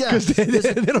 very right. Yeah. Because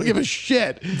they don't give a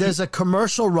shit. There's a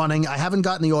commercial running. I haven't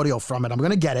gotten the audio from it. I'm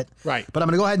going to get it. Right. But I'm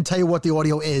going to go ahead and tell you what the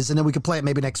audio is, and then we can play it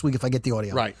maybe next week if I get the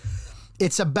audio. Right.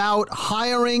 It's about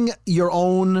hiring your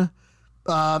own.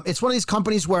 It's one of these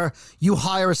companies where you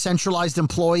hire a centralized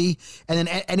employee, and then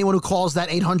anyone who calls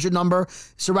that 800 number.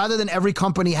 So rather than every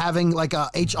company having like an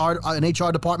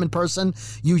HR department person,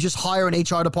 you just hire an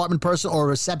HR department person or a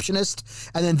receptionist,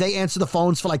 and then they answer the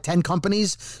phones for like 10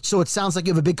 companies. So it sounds like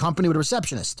you have a big company with a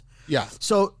receptionist. Yeah.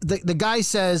 So the guy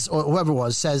says, or whoever it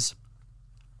was, says,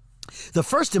 the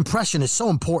first impression is so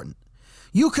important.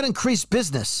 You can increase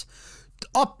business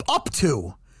up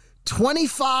to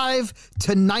 25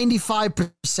 to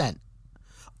 95%.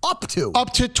 Up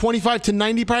to 25 to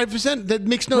 95%. That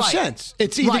makes no sense.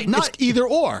 It's either it's either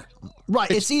or.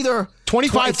 Right. It's either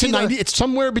 25 to 90. It's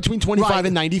somewhere between 25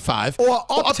 and 95, or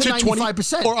up to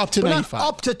 95%, or up to 95.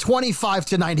 Up to 25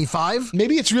 to 95.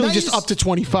 Maybe it's really just up to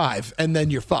 25, and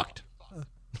then you're fucked.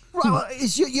 Right. Well,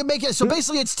 you make it so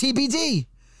basically it's TBD.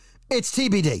 It's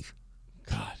TBD.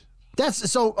 God.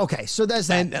 That's so okay. So there's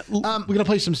that. And we're gonna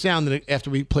play some sound after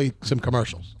we play some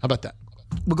commercials. How about that?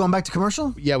 We're going back to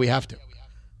commercial. Yeah, we have to.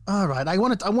 All right. I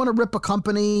want to rip a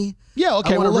company. Yeah.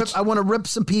 Okay. I want to rip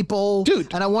some people,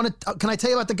 dude. And I want to. Can I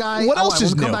tell you about the guy? What else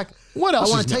is new? What else?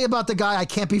 I want to tell you about the guy I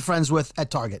can't be friends with at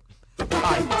Target. Boys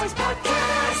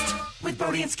Podcast with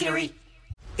Brody and Scary.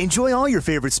 Enjoy all your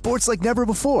favorite sports like never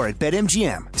before at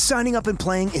BetMGM. Signing up and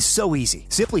playing is so easy.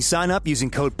 Simply sign up using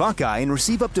code Buckeye and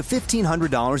receive up to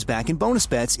 $1,500 back in bonus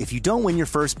bets if you don't win your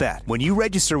first bet. When you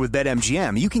register with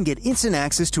BetMGM, you can get instant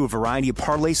access to a variety of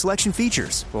parlay selection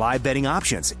features, live betting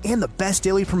options, and the best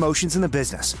daily promotions in the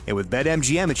business. And with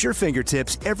BetMGM at your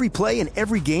fingertips, every play and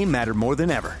every game matter more than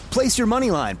ever. Place your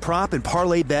moneyline, prop, and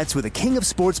parlay bets with the king of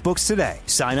sportsbooks today.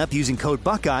 Sign up using code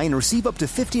Buckeye and receive up to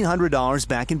 $1,500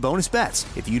 back in bonus bets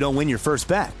if you don't win your first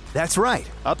bet. That's right,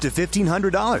 up to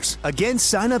 $1,500. Again,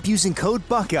 sign up using code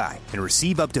Buckeye and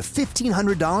receive up to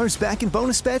 $1,500 back in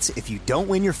bonus bets if you don't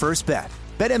win your first bet.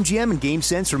 BetMGM and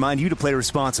GameSense remind you to play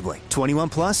responsibly. 21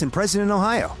 plus and present in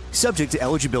Ohio. Subject to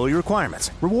eligibility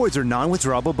requirements. Rewards are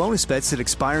non-withdrawable bonus bets that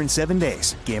expire in 7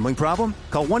 days. Gambling problem?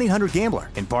 Call 1-800-GAMBLER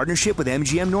in partnership with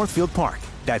MGM Northfield Park.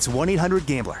 That's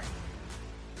 1-800-GAMBLER.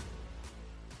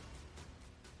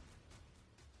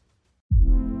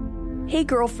 Hey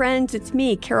girlfriends, it's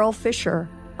me, Carol Fisher.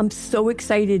 I'm so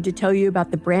excited to tell you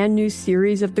about the brand new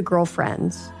series of The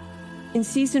Girlfriends. In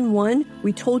season 1,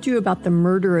 we told you about the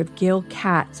murder of Gail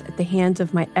Katz at the hands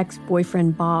of my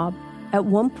ex-boyfriend Bob. At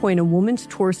one point, a woman's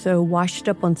torso washed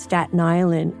up on Staten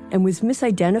Island and was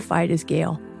misidentified as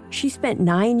Gail. She spent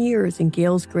 9 years in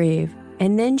Gail's grave,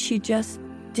 and then she just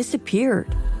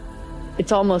disappeared.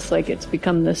 It's almost like it's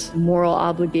become this moral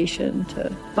obligation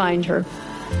to find her.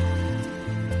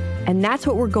 And that's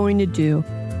what we're going to do.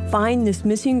 Find this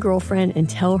missing girlfriend and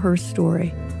tell her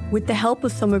story. With the help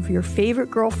of some of your favorite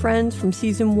girlfriends from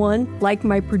season 1, like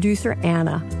my producer,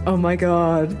 Anna. Oh my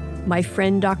God. My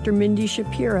friend, Dr. Mindy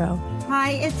Shapiro.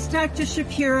 Hi, it's Dr.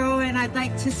 Shapiro, and I'd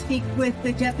like to speak with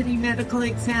the deputy medical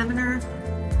examiner.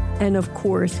 And of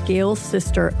course, Gail's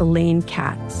sister, Elaine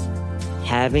Katz.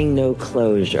 Having no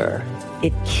closure,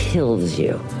 it kills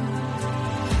you.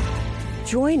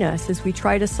 Join us as we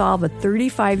try to solve a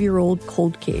 35-year-old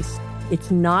cold case.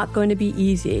 It's not going to be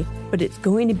easy, but it's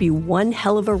going to be one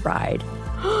hell of a ride.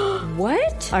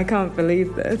 What? I can't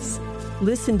believe this.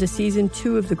 Listen to season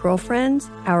 2 of The Girlfriends,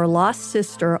 Our Lost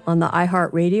Sister on the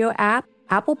iHeartRadio app,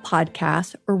 Apple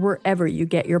Podcasts, or wherever you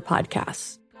get your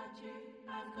podcasts.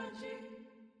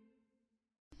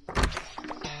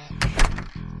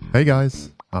 Hey guys,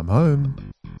 I'm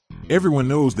home. Everyone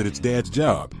knows that it's Dad's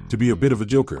job to be a bit of a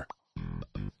joker.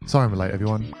 Sorry I'm late,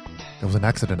 everyone. There was an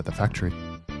accident at the factory.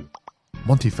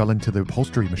 Monty fell into the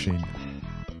upholstery machine.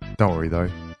 Don't worry though,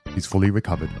 he's fully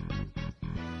recovered.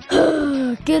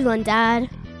 Good one, Dad.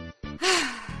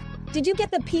 Did you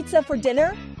get the pizza for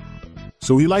dinner?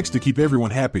 So he likes to keep everyone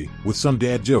happy with some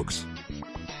dad jokes.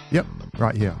 Yep,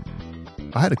 right here.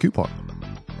 I had a coupon,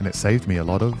 and it saved me a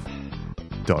lot of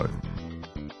dough.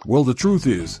 Well, the truth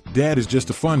is, Dad is just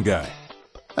a fun guy.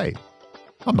 Hey,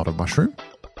 I'm not a mushroom.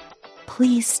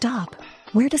 Please stop.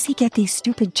 Where does he get these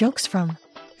stupid jokes from?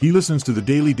 He listens to the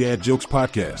Daily Dad Jokes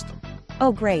podcast.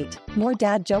 Oh, great. More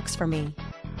dad jokes for me.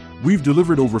 We've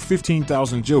delivered over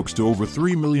 15,000 jokes to over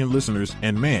 3 million listeners,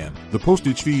 and man, the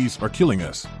postage fees are killing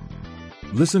us.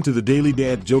 Listen to the Daily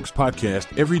Dad Jokes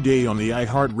podcast every day on the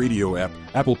iHeartRadio app,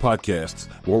 Apple Podcasts,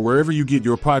 or wherever you get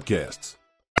your podcasts.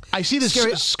 I see this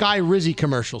Sky Rizzy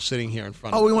commercial sitting here in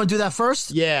front of me. Oh, we want to do that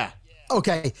first? Yeah.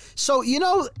 Okay. So,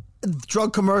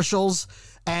 drug commercials,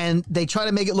 and they try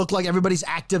to make it look like everybody's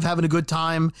active, having a good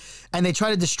time, and they try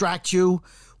to distract you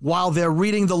while they're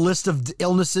reading the list of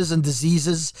illnesses and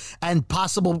diseases and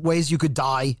possible ways you could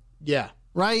die. Yeah.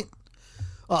 Right?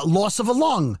 Loss of a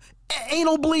lung,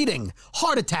 anal bleeding,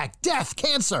 heart attack, death,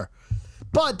 cancer.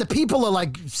 But the people are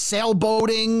like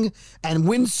sailboating and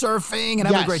windsurfing and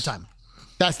having a great time.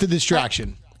 That's the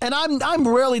distraction. And I'm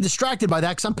rarely distracted by that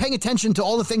because I'm paying attention to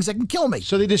all the things that can kill me.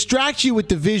 So they distract you with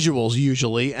the visuals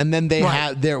usually, and then they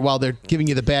have while they're giving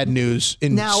you the bad news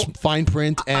in fine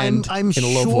print and I'm in a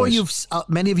low sure voice.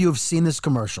 Many of you have seen this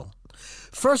commercial.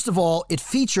 First of all, it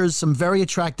features some very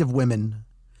attractive women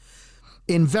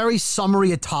in very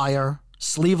summery attire,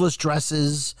 sleeveless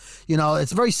dresses.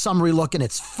 It's very summery looking.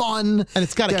 It's fun. And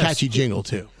it's got a catchy jingle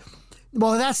too.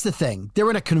 Well, that's the thing. They're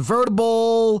in a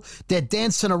convertible. They're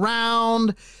dancing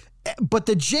around. But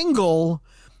the jingle,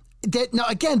 now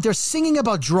again, they're singing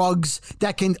about drugs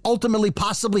that can ultimately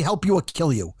possibly help you or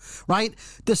kill you, right?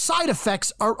 The side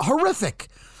effects are horrific.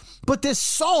 But this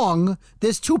song,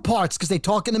 there's two parts because they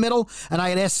talk in the middle, and I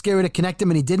had asked Scary to connect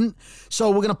him, and he didn't. So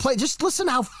we're going to play. Just listen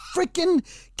how freaking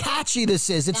catchy this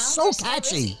is. It's so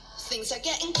catchy. Things are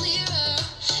getting clearer.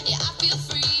 Yeah, I feel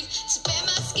free to bare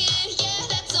my skin. Yeah,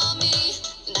 that's all me.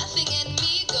 Nothing in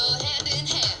me go hand in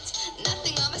hand.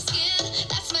 Nothing on my skin.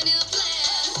 That's my new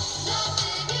plan.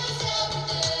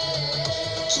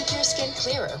 Keep your skin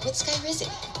clearer with Sky Rizzy.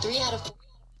 3 out of 4.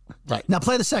 Right. Now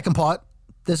play the second part.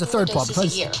 There's a third part.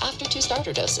 Doses a year after 2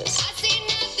 starter doses. I see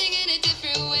nothing in a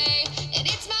different way, and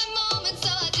it's my moment, so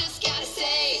I just gotta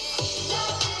say.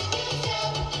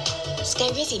 Sky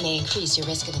Rizzy may increase your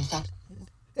risk of infection.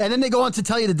 And then they go on to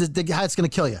tell you how it's going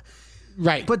to kill you.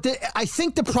 Right. But I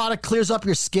think the product clears up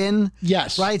your skin.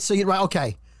 Yes. Right? So you're right.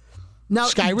 Okay. Now,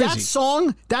 Sky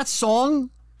Rizzy. that song,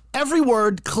 every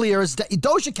word clears.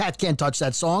 Doja Cat can't touch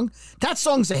that song. That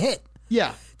song's a hit.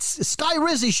 Yeah. Sky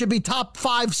Rizzy should be top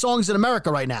 5 songs in America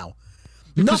right now.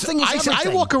 Nothing is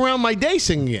everything. I walk around my day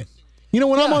singing it.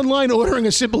 When I'm online ordering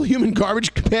a Simple Human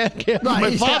garbage bag for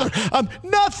my father,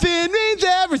 nothing means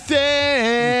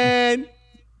everything.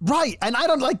 Right, and I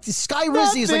don't like Sky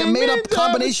Rizzy is like a made-up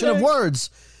combination of words.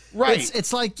 Right,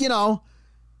 it's like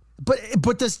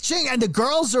but this and the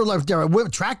girls are like they're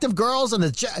attractive girls, and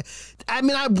that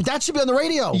should be on the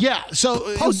radio. Yeah,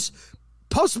 so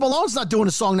Post Malone's not doing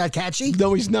a song that catchy.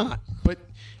 No, he's not.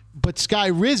 But Sky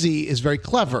Rizzy is very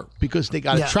clever because they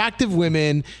got attractive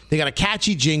women, they got a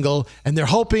catchy jingle, and they're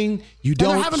hoping you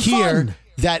don't hear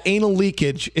that anal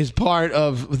leakage is part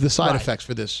of the side effects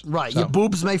for this. Right. Your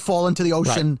boobs may fall into the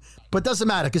ocean, but it doesn't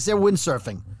matter because they're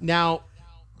windsurfing. Now,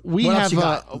 we have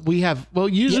usually we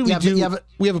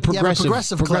have a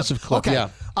progressive clip. Okay. Yeah.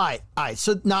 All right.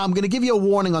 So now I'm going to give you a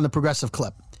warning on the progressive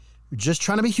clip. You're just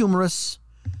trying to be humorous.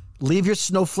 Leave your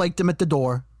snowflakedom at the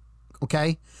door.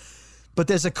 Okay? But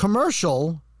there's a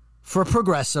commercial for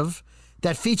Progressive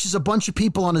that features a bunch of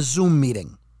people on a Zoom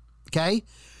meeting. Okay?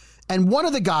 And one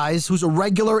of the guys who's a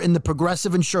regular in the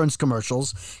Progressive insurance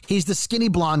commercials, he's the skinny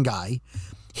blonde guy.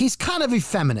 He's kind of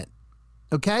effeminate.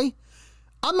 Okay?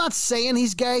 I'm not saying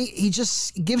he's gay. He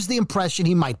just gives the impression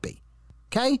he might be.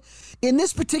 Okay? In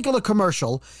this particular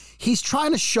commercial, he's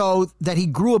trying to show that he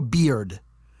grew a beard.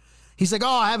 He's like,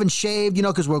 I haven't shaved,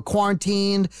 because we're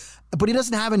quarantined. But he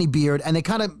doesn't have any beard, and they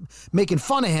kind of making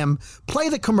fun of him. Play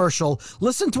the commercial.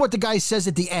 Listen to what the guy says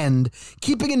at the end,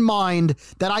 keeping in mind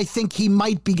that I think he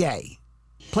might be gay.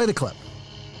 Play the clip.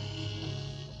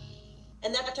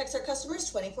 And that protects our customers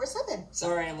 24/7.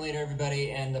 Sorry I'm late,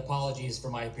 everybody, and apologies for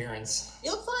my appearance.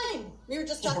 You look fine. We were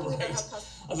just talking about how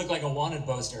I look like a wanted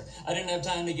poster. I didn't have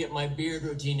time to get my beard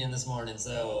routine in this morning,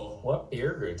 so... What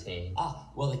beard routine?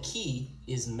 Well, the key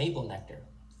is maple nectar.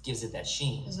 Gives it that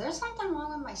sheen. Is there something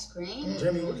wrong with my screen?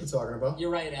 Jimmy, what are you talking about? You're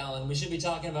right, Alan. We should be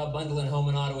talking about bundling home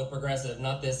and auto with Progressive,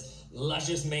 not this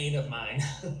luscious mane of mine.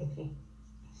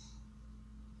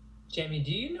 Jamie,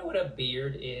 do you know what a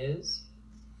beard is?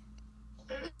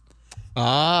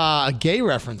 A gay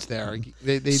reference there.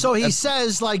 So he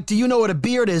says, do you know what a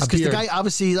beard is? Because the guy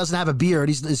obviously doesn't have a beard.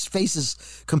 His face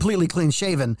is completely clean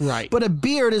shaven. Right. But a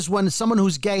beard is when someone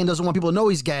who's gay and doesn't want people to know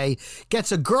he's gay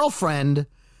gets a girlfriend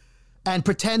and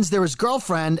pretends they're his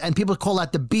girlfriend, and people call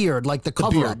that the beard, like the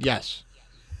cover-up. Yes.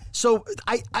 So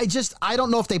I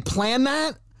don't know if they planned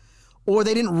that or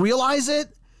they didn't realize it,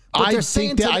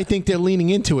 I think they're leaning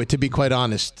into it, to be quite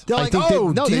honest. They're like,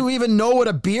 do you even know what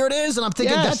a beard is? And I'm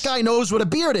thinking, that guy knows what a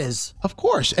beard is. Of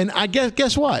course. And I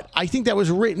guess what? I think that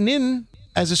was written in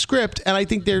as a script, and I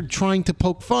think they're trying to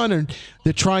poke fun, and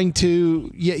they're trying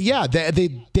to,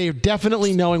 they're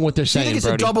definitely knowing what they're saying, You think it's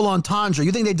Brody. a double entendre?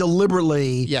 You think they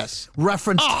deliberately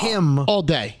referenced him? All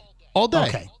day.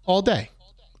 Okay. All day.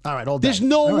 All right, all day. There's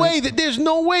no way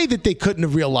that they couldn't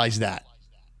have realized that.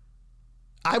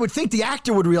 I would think the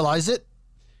actor would realize it.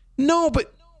 No,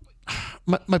 but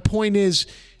my point is,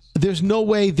 there's no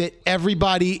way that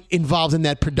everybody involved in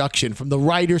that production, from the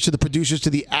writers to the producers to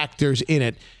the actors in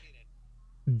it,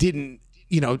 didn't,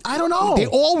 I don't know. They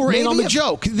all were in on the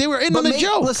joke. They were in on the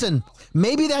joke. Listen,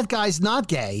 maybe that guy's not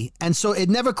gay, and so it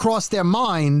never crossed their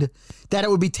mind that it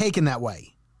would be taken that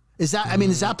way. Is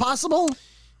that possible?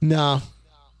 No.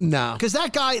 Because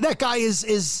that guy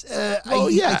is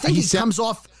I think he comes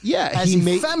off as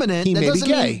effeminate. He may be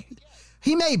gay.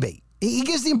 He may be. He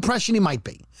gives the impression he might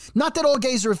be. Not that all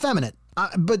gays are effeminate,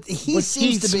 but he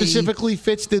seems to be. He specifically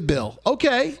fits the bill.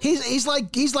 Okay. He's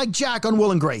like Jack on Will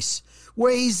and Grace,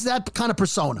 where he's that kind of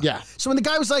persona. Yeah. So when the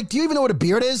guy was like, "Do you even know what a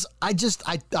beard is?" I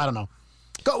don't know.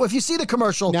 Go, if you see the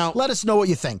commercial, let us know what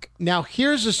you think. Now,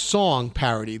 here's a song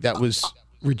parody that was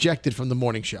rejected from the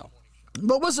morning show.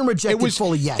 But it wasn't rejected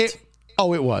fully yet. It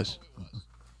was.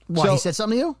 Why, he said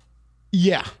something to you?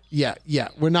 Yeah.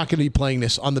 We're not going to be playing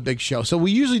this on the big show. So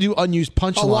we usually do unused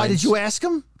punchlines. Oh, why? Did you ask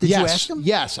him? You ask him?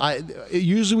 Yes.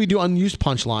 Usually we do unused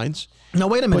punchlines. No,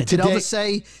 wait a minute. Did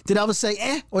Elvis say,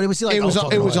 eh? Or was he like,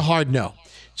 it was a hard no.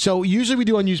 So usually we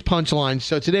do unused punchlines.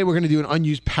 So today we're going to do an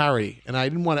unused parody. And I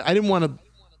didn't want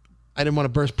to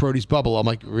burst Brody's bubble. I'm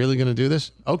like, really going to do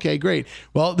this? Okay, great.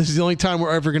 Well, this is the only time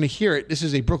we're ever going to hear it. This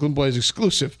is a Brooklyn Boys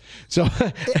exclusive. So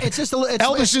it's just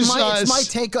Elvis's it's my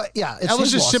take.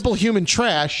 Elvis's Simple Human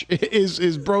Trash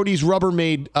is Brody's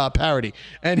Rubbermaid parody.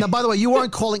 And now, by the way, you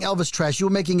weren't calling Elvis trash. You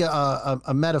were making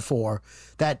a metaphor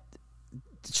that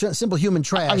Simple Human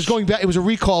Trash. I was going back. It was a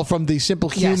recall from the Simple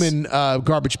Human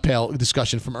garbage pail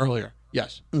discussion from earlier.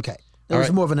 Yes. Okay. It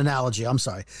was more of an analogy. I'm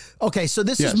sorry. Okay, so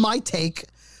this is my take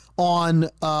on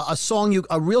a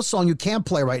real song you can't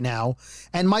play right now,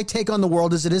 and my take on the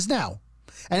world as it is now.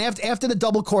 And after the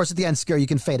double chorus at the end, Scare, you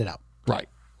can fade it out. Right.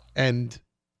 And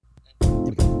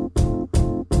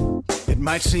it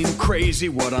might seem crazy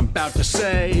what I'm about to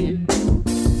say.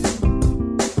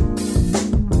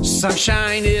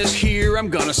 Sunshine is here, I'm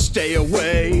gonna stay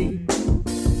away.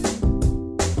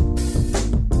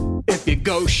 If you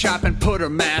go shopping, put a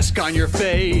mask on your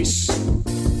face.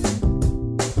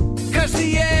 'Cause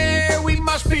the air we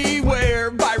must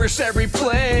beware, virus every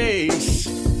place.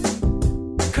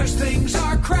 'Cause things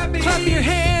are crappy. Clap your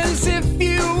hands if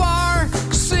you are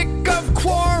sick of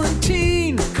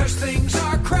quarantine. 'Cause things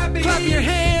are crappy. Clap your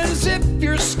hands if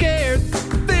you're scared.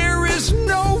 There is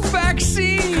no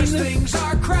vaccine. 'Cause things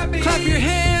are crappy. Clap your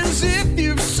hands if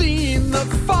you've seen the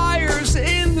fires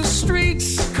in the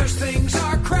streets. 'Cause things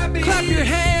are crappy. Clap your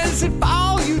hands if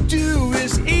all you do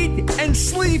is eat and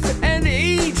sleep and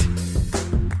eat.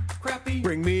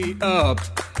 Bring me up,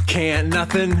 can't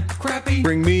nothing. Crappy.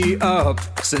 Bring me up,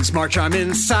 since March I'm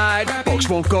inside. Crappy. Folks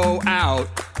won't go out,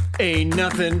 ain't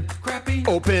nothing. Crappy.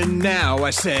 Open now, I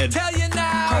said. Tell you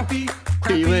now. Crappy.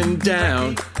 Feeling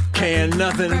down, can't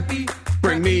nothing. Crappy.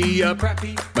 Bring me up,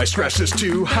 Crappy. My stress is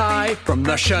too high from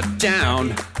the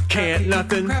shutdown. Can't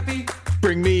nothing. Crappy.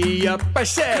 Bring me up, I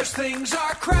said. 'Cause things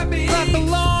are crappy. Clap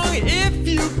along if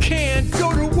you can't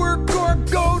go to work or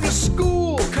go to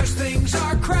school. 'Cause things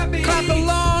are crappy. Clap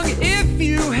along if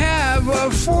you have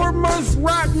a 4-month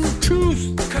rotten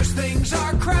tooth. 'Cause things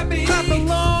are crappy. Clap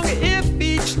along if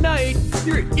each night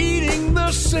you're eating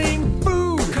the same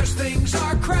food. 'Cause things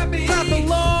are crappy. Clap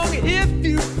along if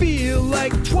you feel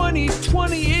like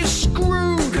 2020 is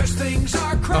screwed. 'Cause things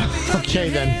are crappy. Okay,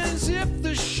 then. If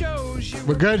the shows you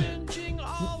we're good?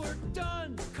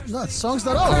 No, the song's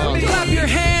not over. Clap your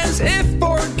hands if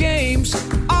board games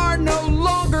are no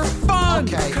longer fun.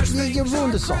 Okay, you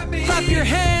ruined the song. Clap your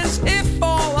hands if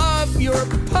all of your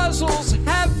puzzles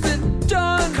have been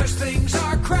done. 'Cause things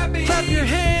are crappy. Clap your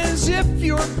hands if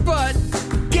your butt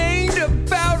gained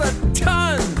about a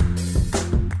ton.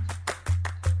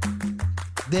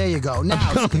 There you go.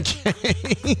 Now, okay.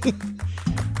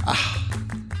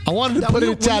 I wanted to put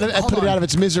it out of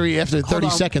its misery after 30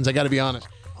 seconds. I got to be honest.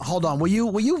 Hold on. Were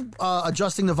you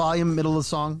adjusting the volume middle of the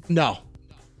song? No.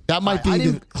 That might be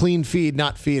the clean feed,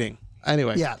 not feeding.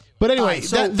 Anyway. Yeah. But anyway,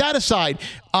 so that aside,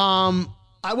 I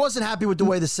wasn't happy with the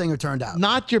way the singer turned out.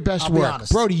 Not your best work.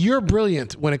 Brody, you're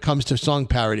brilliant when it comes to song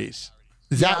parodies.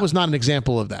 That was not an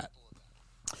example of that.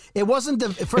 It wasn't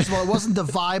first of all, it wasn't the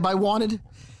vibe I wanted.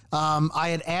 I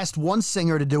had asked one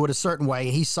singer to do it a certain way.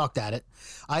 He sucked at it.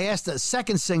 I asked a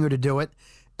second singer to do it.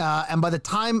 And by the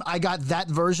time I got that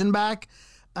version back,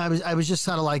 I was just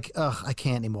kind of like, ugh, I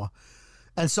can't anymore.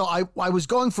 And so I was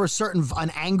going for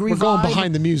an angry vibe. We're going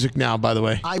behind the music now, by the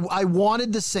way. I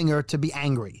wanted the singer to be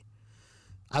angry.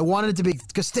 I wanted it to be,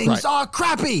 because things are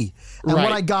crappy. And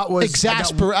what I got was...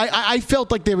 I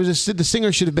felt like the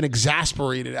singer should have been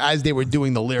exasperated as they were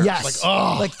doing the lyrics. Yes.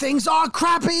 Like, like, things are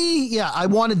crappy. Yeah, I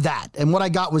wanted that. And what I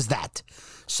got was that.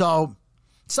 So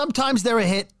sometimes they're a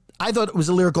hit. I thought it was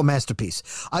a lyrical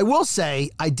masterpiece. I will say,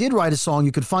 I did write a song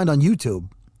you could find on YouTube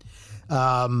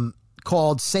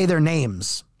called Say Their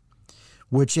Names,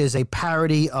 which is a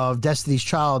parody of Destiny's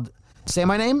Child, Say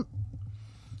My Name.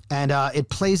 And it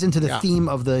plays into the theme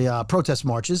of the protest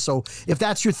marches. So if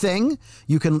that's your thing,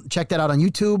 you can check that out on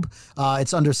YouTube.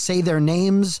 It's under Say Their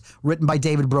Names, written by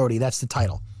David Brody. That's the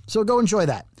title. So go enjoy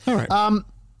that. All right.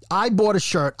 I bought a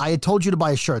shirt. I had told you to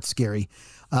buy a shirt, Scary.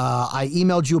 I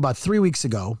emailed you about 3 weeks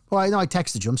ago. Well, I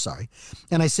texted you. I'm sorry.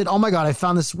 And I said, oh, my God, I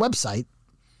found this website.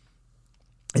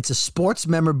 It's a sports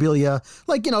memorabilia,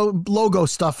 like, logo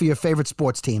stuff for your favorite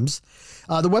sports teams.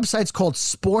 The website's called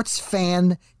Sports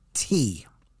Fan Tee.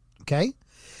 Okay.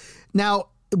 Now,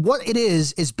 what it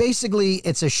is basically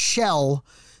it's a shell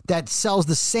that sells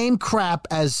the same crap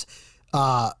as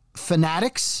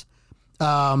Fanatics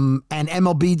and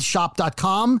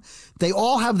MLBshop.com. They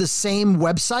all have the same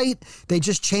website. They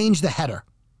just changed the header.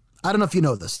 I don't know if you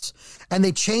know this. And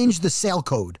they changed the sale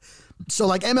code. So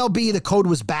like MLB, the code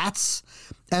was bats.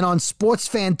 And on Sports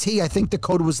Fan Tee, I think the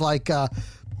code was like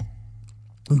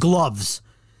gloves.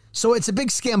 So it's a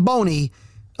big scamboni.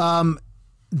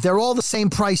 They're all the same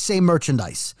price, same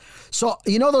merchandise. So,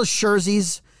 those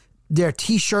jerseys, they're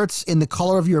T-shirts in the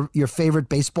color of your favorite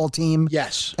baseball team.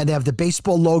 Yes. And they have the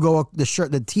baseball logo,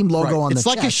 the team logo on the chest.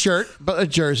 It's like a shirt, but a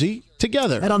jersey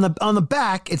together. And on the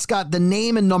back, it's got the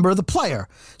name and number of the player.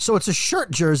 So it's a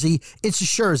shirt jersey. It's a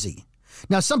jersey.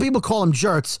 Now, some people call them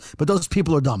jerks, but those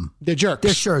people are dumb. They're jerks.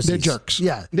 They're jerseys. They're jerks.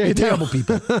 Yeah. They're terrible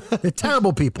people. They're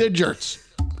terrible people. They're jerks.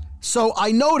 So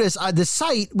I noticed the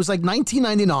site was like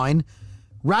 $19.99.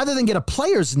 Rather than get a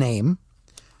player's name,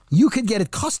 you could get it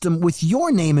custom with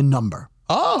your name and number.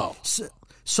 Oh.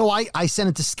 So I sent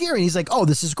it to Scary, and he's like, oh,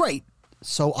 this is great.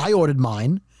 So I ordered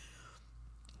mine.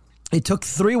 It took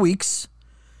 3 weeks.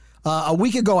 A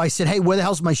week ago, I said, hey, where the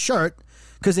hell's my shirt?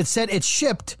 Because it said it's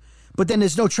shipped, but then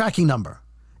there's no tracking number.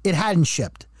 It hadn't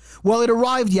shipped. Well, it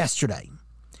arrived yesterday.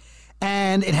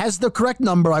 And it has the correct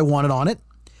number I wanted on it.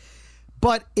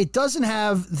 But it doesn't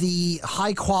have the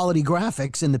high-quality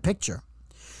graphics in the picture.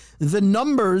 The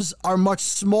numbers are much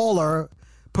smaller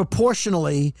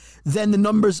proportionally than the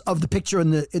numbers of the picture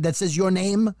that says your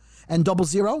name and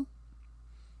 00.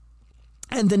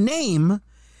 And the name,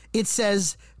 it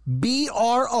says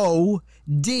BROD,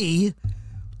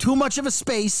 too much of a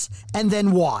space, and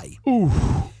then Y. Ooh.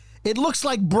 It looks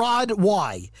like Broad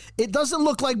Y. It doesn't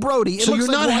look like Brody. So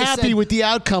you're not happy with the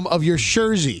outcome of your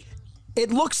jersey. It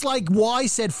looks like Y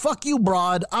said, fuck you,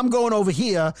 broad. I'm going over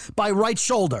here by right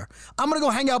shoulder. I'm going to go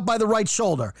hang out by the right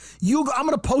shoulder. I'm going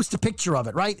to post a picture of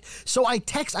it, right? So I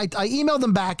emailed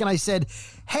them back and I said,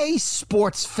 hey,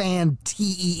 Sports Fan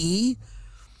Tee.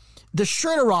 The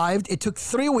shirt arrived. It took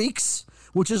 3 weeks,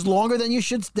 which is longer than you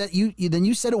said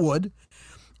it would.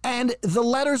 And the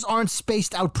letters aren't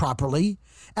spaced out properly.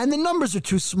 And the numbers are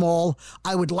too small.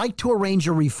 I would like to arrange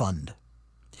a refund.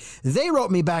 They wrote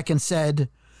me back and said,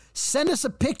 send us a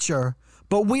picture,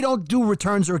 but we don't do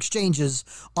returns or exchanges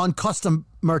on custom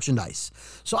merchandise.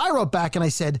 So I wrote back and I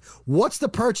said, what's the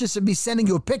purchase of me sending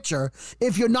you a picture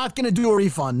if you're not going to do a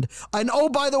refund? And oh,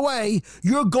 by the way,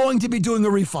 you're going to be doing a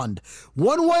refund.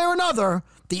 One way or another,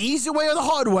 the easy way or the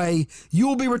hard way, you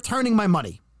will be returning my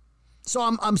money. So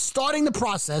I'm starting the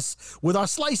process with our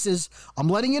slices. I'm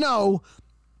letting you know,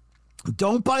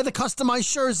 don't buy the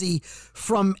customized jersey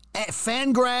from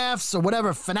Fangraphs or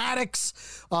whatever,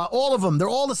 Fanatics, all of them. They're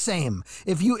all the same.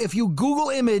 If you Google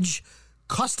image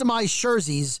customized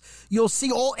jerseys, you'll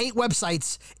see all 8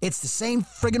 websites. It's the same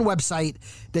friggin' website.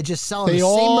 They're just selling the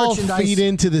same merchandise. They all feed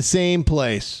into the same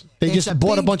place. They just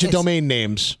bought a bunch of domain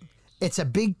names. It's a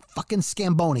big fucking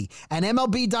scamboni. And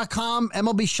MLB.com,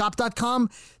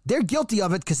 MLBshop.com, they're guilty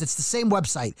of it because it's the same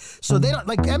website. So they don't,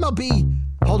 like MLB,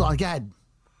 hold on, go ahead.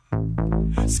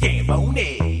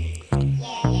 Scamboni.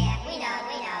 Yeah, we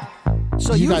know.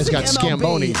 So you guys think got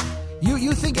Scamboni.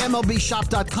 You think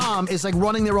MLBshop.com is like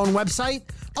running their own website?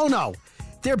 Oh, no.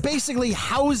 They're basically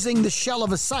housing the shell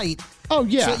of a site. Oh,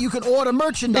 yeah. So that you can order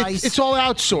merchandise. It's all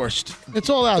outsourced.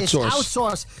 It's all outsourced. It's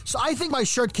outsourced. So I think my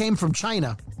shirt came from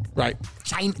China. Right.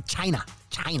 China.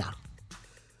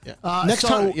 Yeah. Next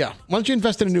time, yeah. Why don't you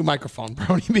invest in a new microphone,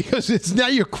 Brody? Because now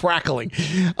you're crackling.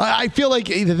 I feel like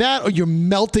either that or you're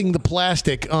melting the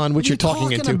plastic on which you're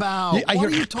talking into. What are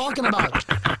you talking about?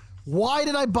 Why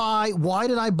did I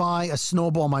buy a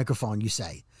snowball microphone, you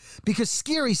say? Because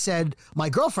Scary said, my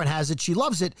girlfriend has it. She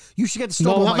loves it. You should get the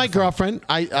snowball microphone. No, not my girlfriend.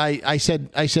 I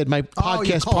said my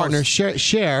podcast partner,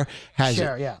 Cher, has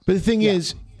it. Yeah. But the thing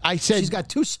is, I said...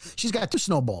 She's got two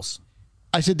snowballs.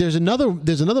 I said, there's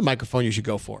another microphone you should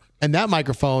go for. And that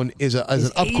microphone is an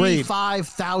upgrade.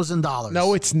 $85,000.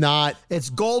 No, it's not. It's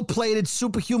gold-plated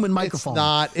superhuman microphone. It's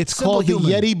not. It's Simple called human.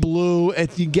 the Yeti Blue.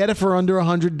 You get it for under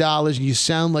 $100 and you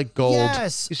sound like gold.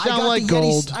 Yes. You sound like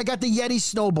gold. I got the Yeti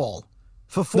Snowball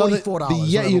for $44.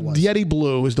 The Yeti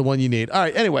Blue is the one you need. All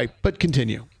right, anyway, but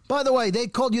continue. By the way, they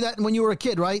called you that when you were a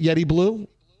kid, right? Yeti Blue?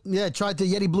 Yeah, tried to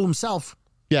Yeti Blue himself.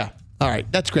 Yeah. All right,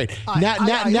 that's great. Now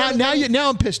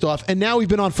I'm pissed off, and now we've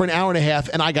been on for an hour and a half,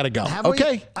 and I got to go.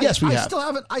 Okay? Yes, we have.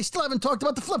 I still haven't talked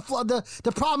about the flip flop.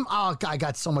 The problem. Oh, I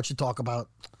got so much to talk about.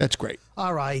 That's great.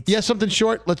 All right. Yeah, something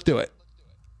short. Let's do it.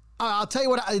 I'll tell you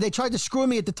what. They tried to screw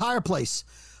me at the tire place,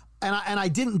 and I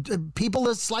didn't.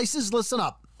 People, slices, listen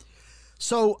up.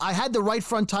 So I had the right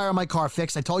front tire on my car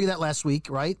fixed. I told you that last week,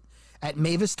 right? At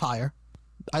Mavis Tire.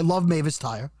 I love Mavis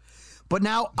Tire. But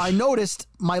now I noticed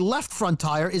my left front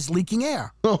tire is leaking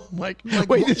air. Oh, my.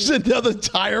 Wait, this is another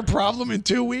tire problem in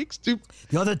 2 weeks? The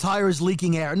other tire is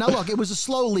leaking air. Now, look, it was a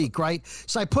slow leak, right?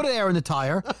 So I put air in the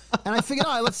tire, and I figured,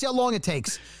 all right, let's see how long it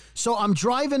takes. So I'm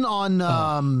driving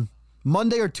on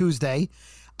Monday or Tuesday,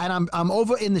 and I'm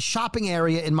over in the shopping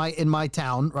area in my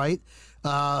town, right?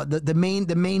 The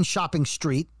main shopping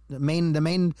street, the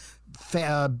main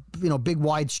big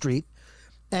wide street.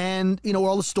 And, where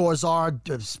all the stores are,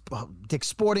 Dick's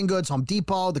Sporting Goods, Home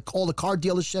Depot, all the car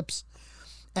dealerships.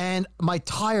 And my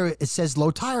tire, it says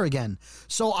low tire again.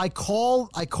 So I call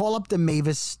up the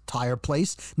Mavis Tire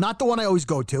place, not the one I always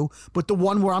go to, but the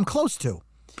one where I'm close to.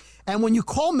 And when you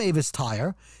call Mavis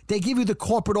Tire, they give you the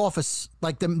corporate office,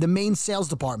 like the main sales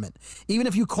department. Even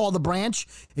if you call the branch,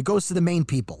 it goes to the main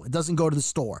people. It doesn't go to the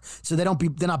store. So they're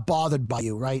not bothered by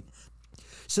you, right?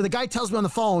 So the guy tells me on the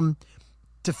phone,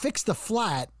 to fix the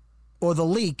flat or the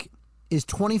leak is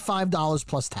 $25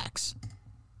 plus tax.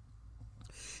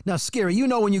 Now, Scary,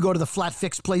 when you go to the flat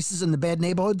fix places in the bad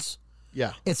neighborhoods?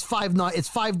 Yeah. It's $5,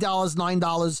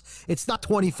 $9. It's not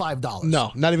 $25.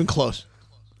 No, not even close.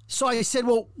 So I said,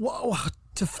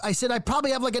 I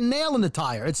probably have like a nail in the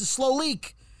tire. It's a slow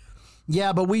leak.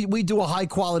 Yeah, but we do a high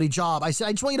quality job. I said,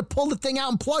 I just want you to pull the thing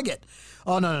out and plug it.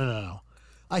 Oh, no.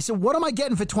 I said, what am I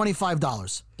getting for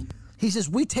 $25? He says,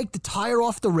 we take the tire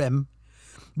off the rim,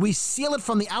 we seal it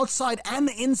from the outside and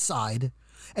the inside,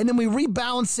 and then we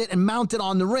rebalance it and mount it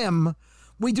on the rim.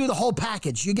 We do the whole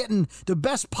package. You're getting the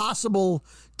best possible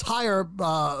tire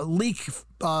leak,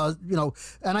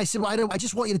 And I said, I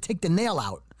just want you to take the nail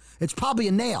out. It's probably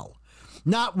a nail.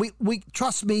 Not, we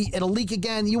trust me, it'll leak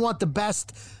again. You want the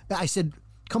best. I said,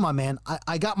 come on, man.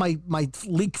 I got my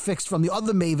leak fixed from the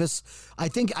other Mavis. I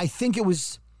think it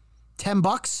was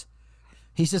 $10.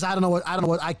 He says, I don't know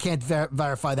what, I can't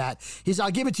verify that. He says,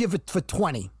 I'll give it to you for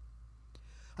 20.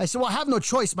 I said, well, I have no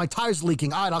choice. My tire's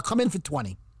leaking. All right, I'll come in for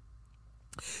 20.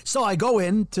 So I go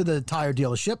in to the tire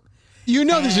dealership.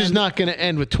 This is not going to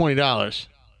end with $20.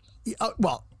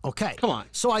 Well, okay. Come on.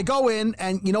 So I go in,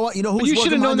 and you know what? You know who's you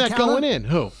should have known that going in.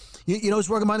 Who? You know who's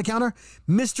working behind the counter?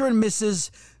 Mr. and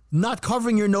Mrs. Not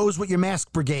Covering Your Nose with Your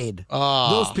Mask Brigade.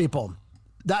 Those people.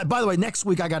 By the way, next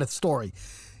week I got a story.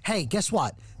 Hey, guess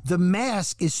what? The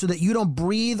mask is so that you don't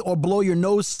breathe or blow your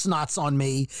nose snots on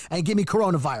me and give me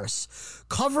coronavirus.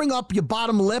 Covering up your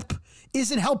bottom lip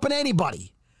isn't helping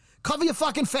anybody. Cover your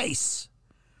fucking face.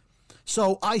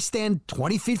 So I stand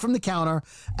 20 feet from the counter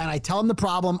and I tell them the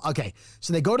problem. Okay,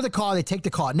 so they go to the car, they take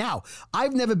the car. Now,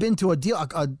 I've never been to a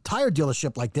tire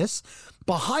dealership like this.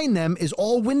 Behind them is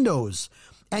all windows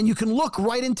and you can look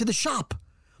right into the shop.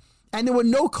 And there were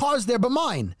no cars there but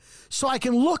mine. So I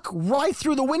can look right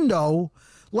through the window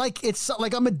like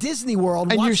I'm at Disney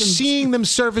World. And you're seeing them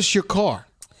service your car.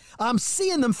 I'm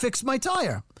seeing them fix my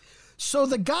tire. So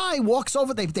the guy walks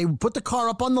over, they put the car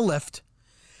up on the lift,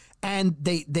 and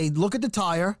they look at the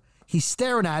tire. He's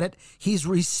staring at it. He's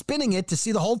spinning it to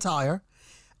see the whole tire.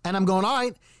 And I'm going, all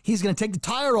right, he's going to take the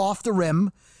tire off the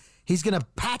rim. He's going to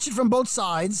patch it from both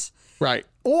sides. Right.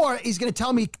 Or he's going to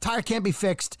tell me tire can't be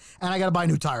fixed, and I got to buy a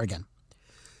new tire again.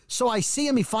 So I see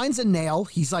him, he finds a nail.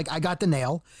 He's like, I got the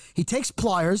nail. He takes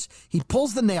pliers, he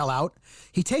pulls the nail out.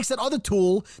 He takes that other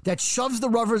tool that shoves the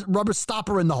rubber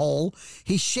stopper in the hole.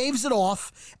 He shaves it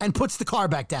off and puts the car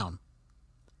back down.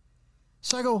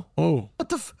 So I go, oh,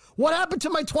 what happened to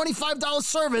my $25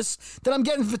 service that I'm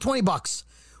getting for $20?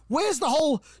 Where's the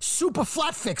whole super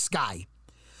flat fix guy?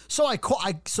 So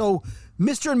so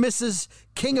Mr. and Mrs.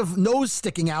 King of Nose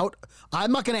Sticking Out,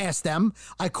 I'm not going to ask them.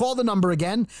 I call the number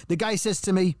again. The guy says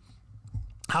to me,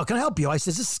 how can I help you? I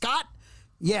says, is this Scott?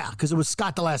 Yeah, because it was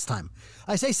Scott the last time.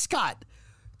 I say, Scott,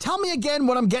 tell me again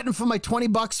what I'm getting for my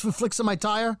 $20 for fixing my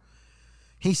tire.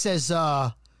 He says,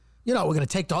 we're going to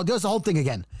take does the whole thing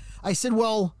again. I said,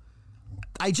 well,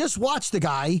 I just watched the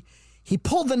guy. He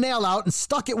pulled the nail out and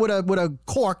stuck it with a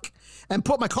cork and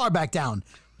put my car back down.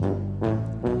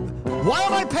 Why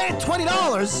am I paying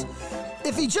 $20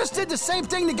 if he just did the same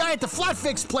thing the guy at the flat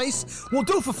fix place will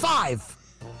do for $5?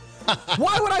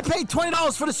 Why would I pay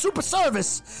 $20 for the super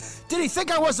service? Did he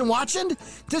think I wasn't watching?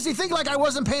 Does he think like I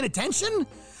wasn't paying attention?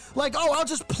 Like, oh, I'll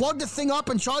just plug the thing up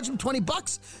and charge him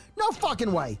 $20? No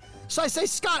fucking way. So I say,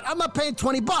 Scott, I'm not paying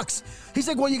 $20. He's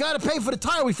like, well, you got to pay for the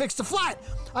tire. We fixed the flat.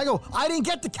 I go, I didn't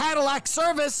get the Cadillac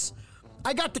service.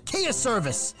 I got the Kia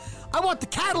service. I want the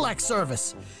Cadillac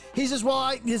service. He says,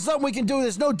 well, there's nothing we can do.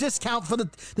 There's no discount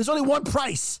there's only one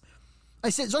price. I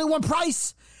said, there's only one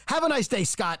price? Have a nice day,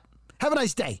 Scott. Have a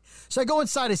nice day. So I go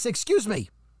inside. I say, excuse me,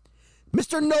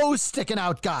 Mr. Nose Sticking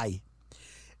Out guy.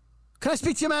 Can I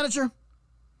speak to your manager?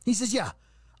 He says, yeah,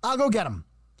 I'll go get him.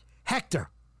 Hector.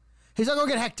 He says, I'll go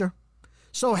get Hector.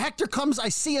 So Hector comes, I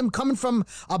see him coming from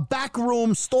a back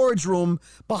room, storage room,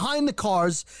 behind the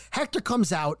cars. Hector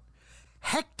comes out.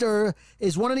 Hector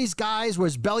is one of these guys where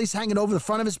his belly's hanging over the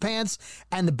front of his pants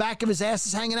and the back of his ass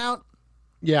is hanging out.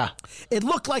 Yeah. It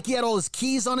looked like he had all his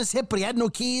keys on his hip, but he had no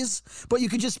keys. But you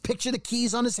could just picture the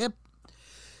keys on his hip.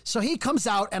 So he comes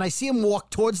out, and I see him walk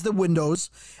towards the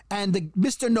windows, and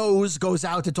Mr. Nose goes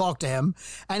out to talk to him,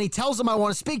 and he tells him I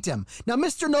want to speak to him. Now,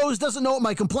 Mr. Nose doesn't know what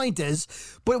my complaint is,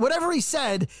 but whatever he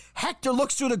said, Hector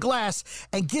looks through the glass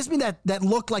and gives me that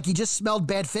look like he just smelled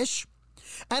bad fish.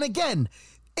 And again,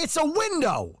 it's a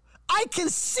window. I can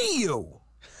see you.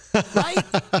 Right?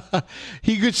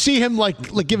 He could see him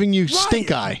like giving you stink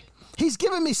eye. He's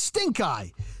giving me stink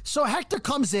eye. So Hector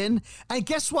comes in, and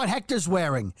guess what Hector's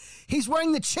wearing? He's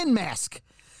wearing the chin mask.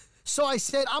 So I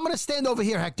said, I'm going to stand over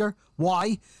here, Hector.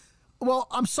 Why? Well,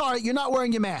 I'm sorry, you're not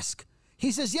wearing your mask.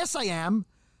 He says, yes, I am.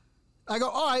 I go,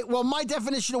 all right, well, my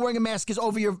definition of wearing a mask is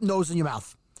over your nose and your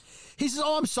mouth. He says,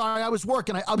 oh, I'm sorry, I was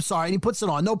working. I'm sorry, and he puts it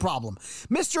on, no problem.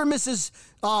 Mr. and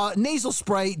Mrs. Nasal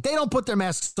Spray, they don't put their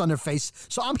masks on their face,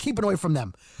 so I'm keeping away from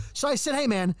them. So I said, hey,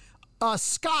 man,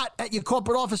 Scott at your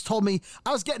corporate office told me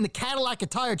I was getting the Cadillac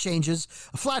tire changes,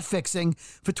 flat fixing,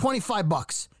 for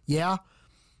 $25. Yeah?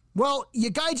 Well,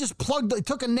 your guy just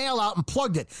took a nail out and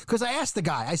plugged it. Because I asked the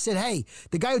guy, I said, hey,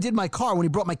 the guy who did my car when he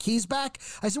brought my keys back,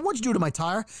 I said, what'd you do to my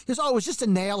tire? He goes, oh, it was just a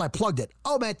nail. I plugged it.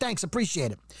 Oh, man, thanks.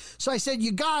 Appreciate it. So I said,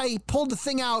 your guy pulled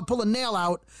a nail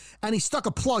out, and he stuck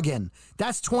a plug in.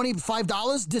 That's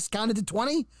 $25, discounted to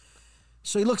 $20?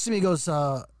 So he looks at me and goes,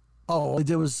 all he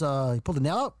did was he pulled the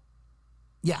nail out?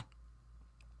 Yeah.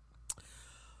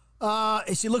 So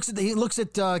he looks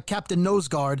at Captain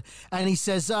Noseguard, and he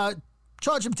says,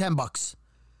 charge him $10.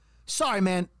 Sorry,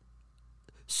 man.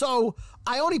 So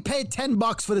I only paid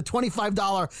 $10 for the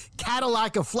 $25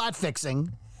 Cadillac of flat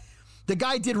fixing. The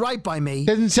guy did right by me.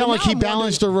 Doesn't sound like he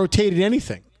balanced or rotated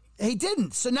anything. He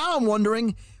didn't. So now I'm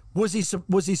wondering, was he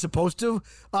supposed to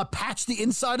patch the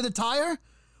inside of the tire?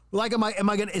 Like,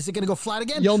 is it gonna go flat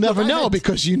again? You'll never know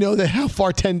because you know that how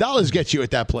far $10 gets you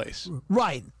at that place.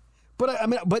 Right.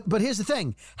 But here's the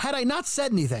thing. Had I not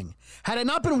said anything, had I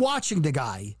not been watching the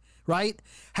guy, right?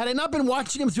 Had I not been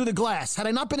watching him through the glass, had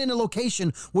I not been in a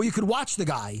location where you could watch the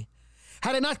guy,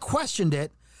 had I not questioned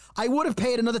it, I would have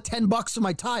paid another $10 for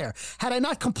my tire. Had I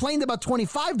not complained about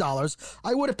 $25,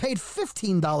 I would have paid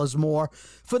 $15 more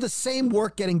for the same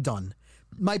work getting done.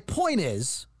 My point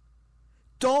is,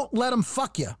 don't let him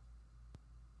fuck you.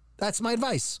 That's my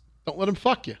advice. Don't let him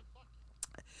fuck you.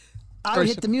 I'll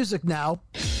hit the music now.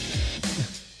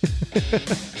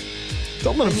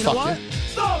 Don't let him fuck you.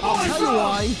 I'll tell you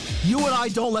why you and I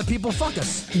don't let people fuck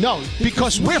us. No,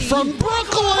 because we're from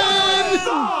Brooklyn!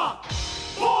 The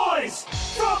boys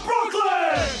from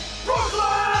Brooklyn!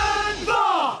 Brooklyn!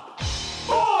 The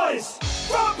boys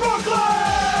from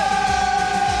Brooklyn!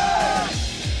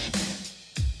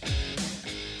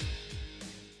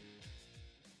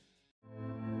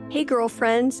 Hey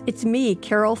girlfriends, it's me,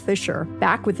 Carol Fisher,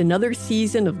 back with another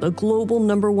season of the global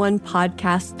 #1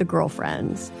 podcast, The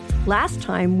Girlfriends. Last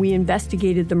time, we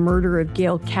investigated the murder of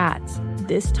Gail Katz.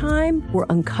 This time, we're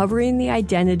uncovering the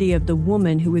identity of the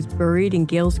woman who was buried in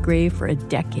Gail's grave for a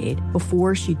decade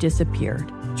before she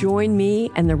disappeared. Join me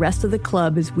and the rest of the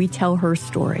club as we tell her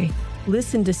story.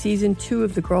 Listen to Season 2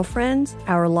 of The Girlfriends,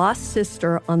 Our Lost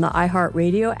Sister on the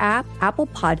iHeartRadio app, Apple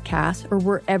Podcasts, or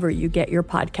wherever you get your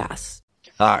podcasts.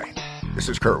 Hi, this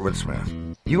is Kurtwood Smith.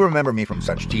 You remember me from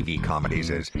such TV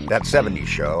comedies as That 70s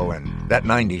Show and That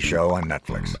 90s Show on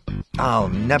Netflix. I'll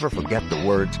never forget the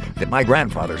words that my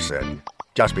grandfather said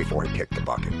just before he kicked the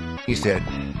bucket. He said,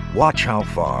 "Watch how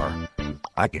far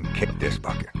I can kick this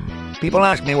bucket." People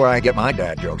ask me where I get my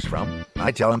dad jokes from.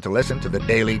 I tell them to listen to the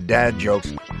Daily Dad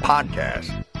Jokes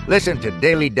podcast. Listen to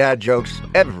Daily Dad Jokes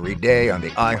every day on the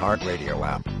iHeartRadio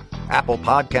app, Apple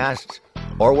Podcasts,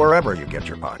 or wherever you get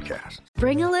your podcasts.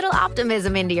 Bring a little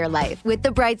optimism into your life with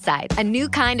The Bright Side, a new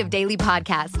kind of daily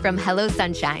podcast from Hello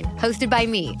Sunshine, hosted by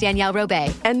me, Danielle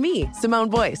Robay. And me, Simone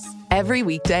Boyce. Every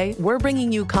weekday, we're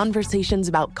bringing you conversations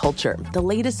about culture, the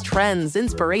latest trends,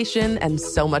 inspiration, and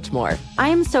so much more. I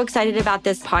am so excited about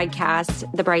this podcast,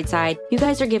 The Bright Side. You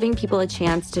guys are giving people a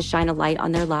chance to shine a light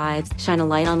on their lives, shine a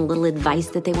light on a little advice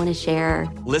that they want to share.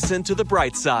 Listen to The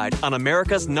Bright Side on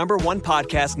America's #1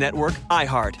 podcast network,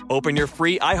 iHeart. Open your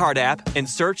free iHeart app and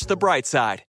search The Bright Side.